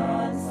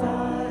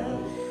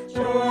reconciled.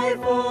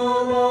 Joyful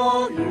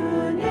all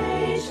you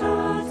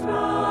nations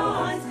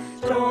rise,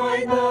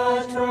 join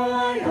the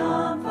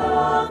triumph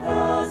of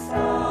the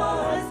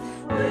skies.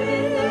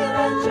 With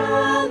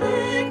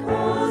angelic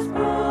hosts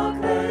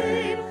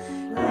proclaim,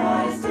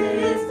 Christ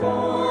is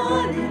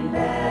born in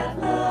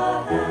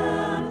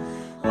Bethlehem.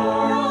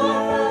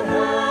 Hark the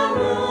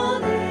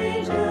herald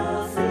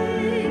angels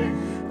sing,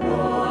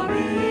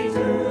 glory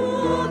to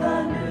the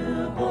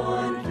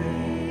newborn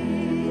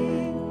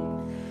King.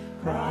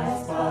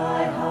 Christ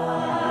by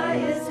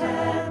highest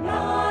heaven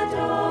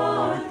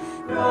adored,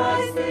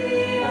 Christ the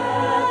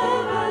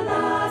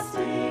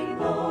everlasting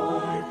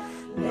Lord.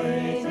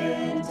 Late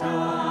in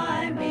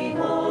time,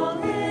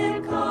 behold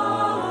him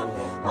come,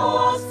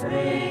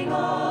 offspring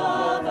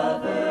of a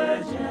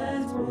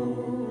virgin's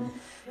womb.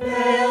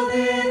 Veiled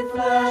in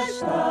flesh,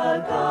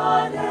 the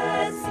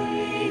Godhead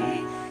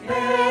see,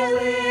 hail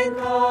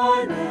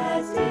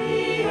incarnate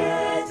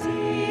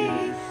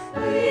deity.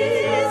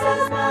 Please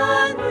as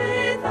man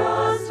with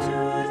us to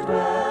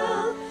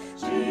dwell,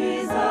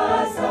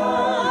 Jesus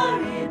our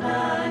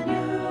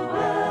Emmanuel.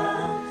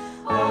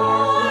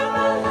 Hark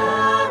the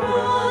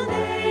herald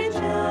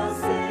angels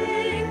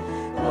sing,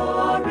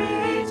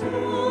 glory to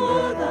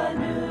the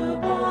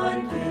newborn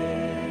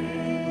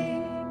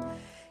King.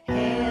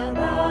 Hail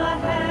the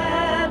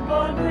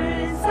heaven-born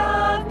Prince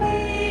of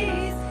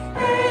Peace,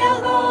 hail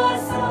the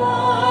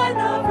Son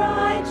of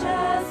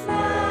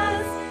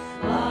Righteousness.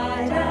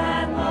 Light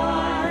and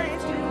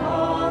life to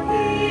all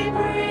he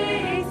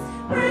brings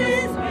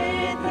with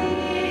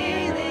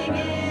healing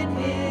in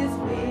his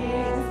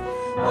wings.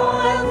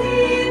 While he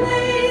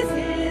lays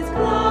his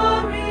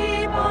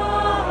glory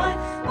by,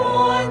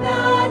 born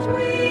that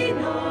we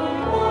no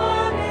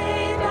more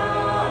may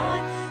die.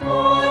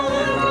 Born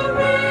to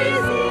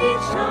raise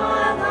each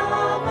child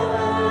of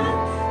earth,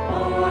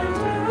 born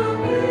to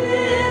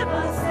give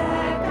a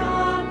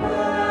second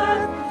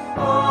birth.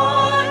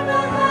 Hark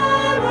the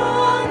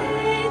herald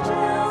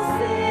angels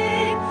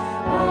sing,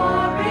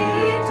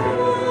 glory to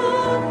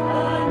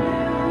the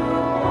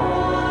newborn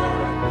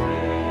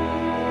King.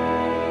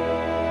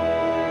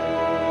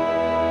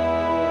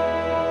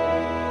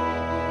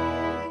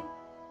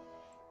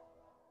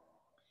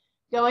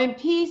 Go in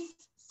peace,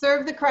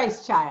 serve the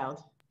Christ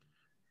child.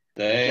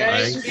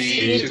 Thanks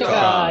be to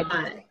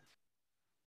God.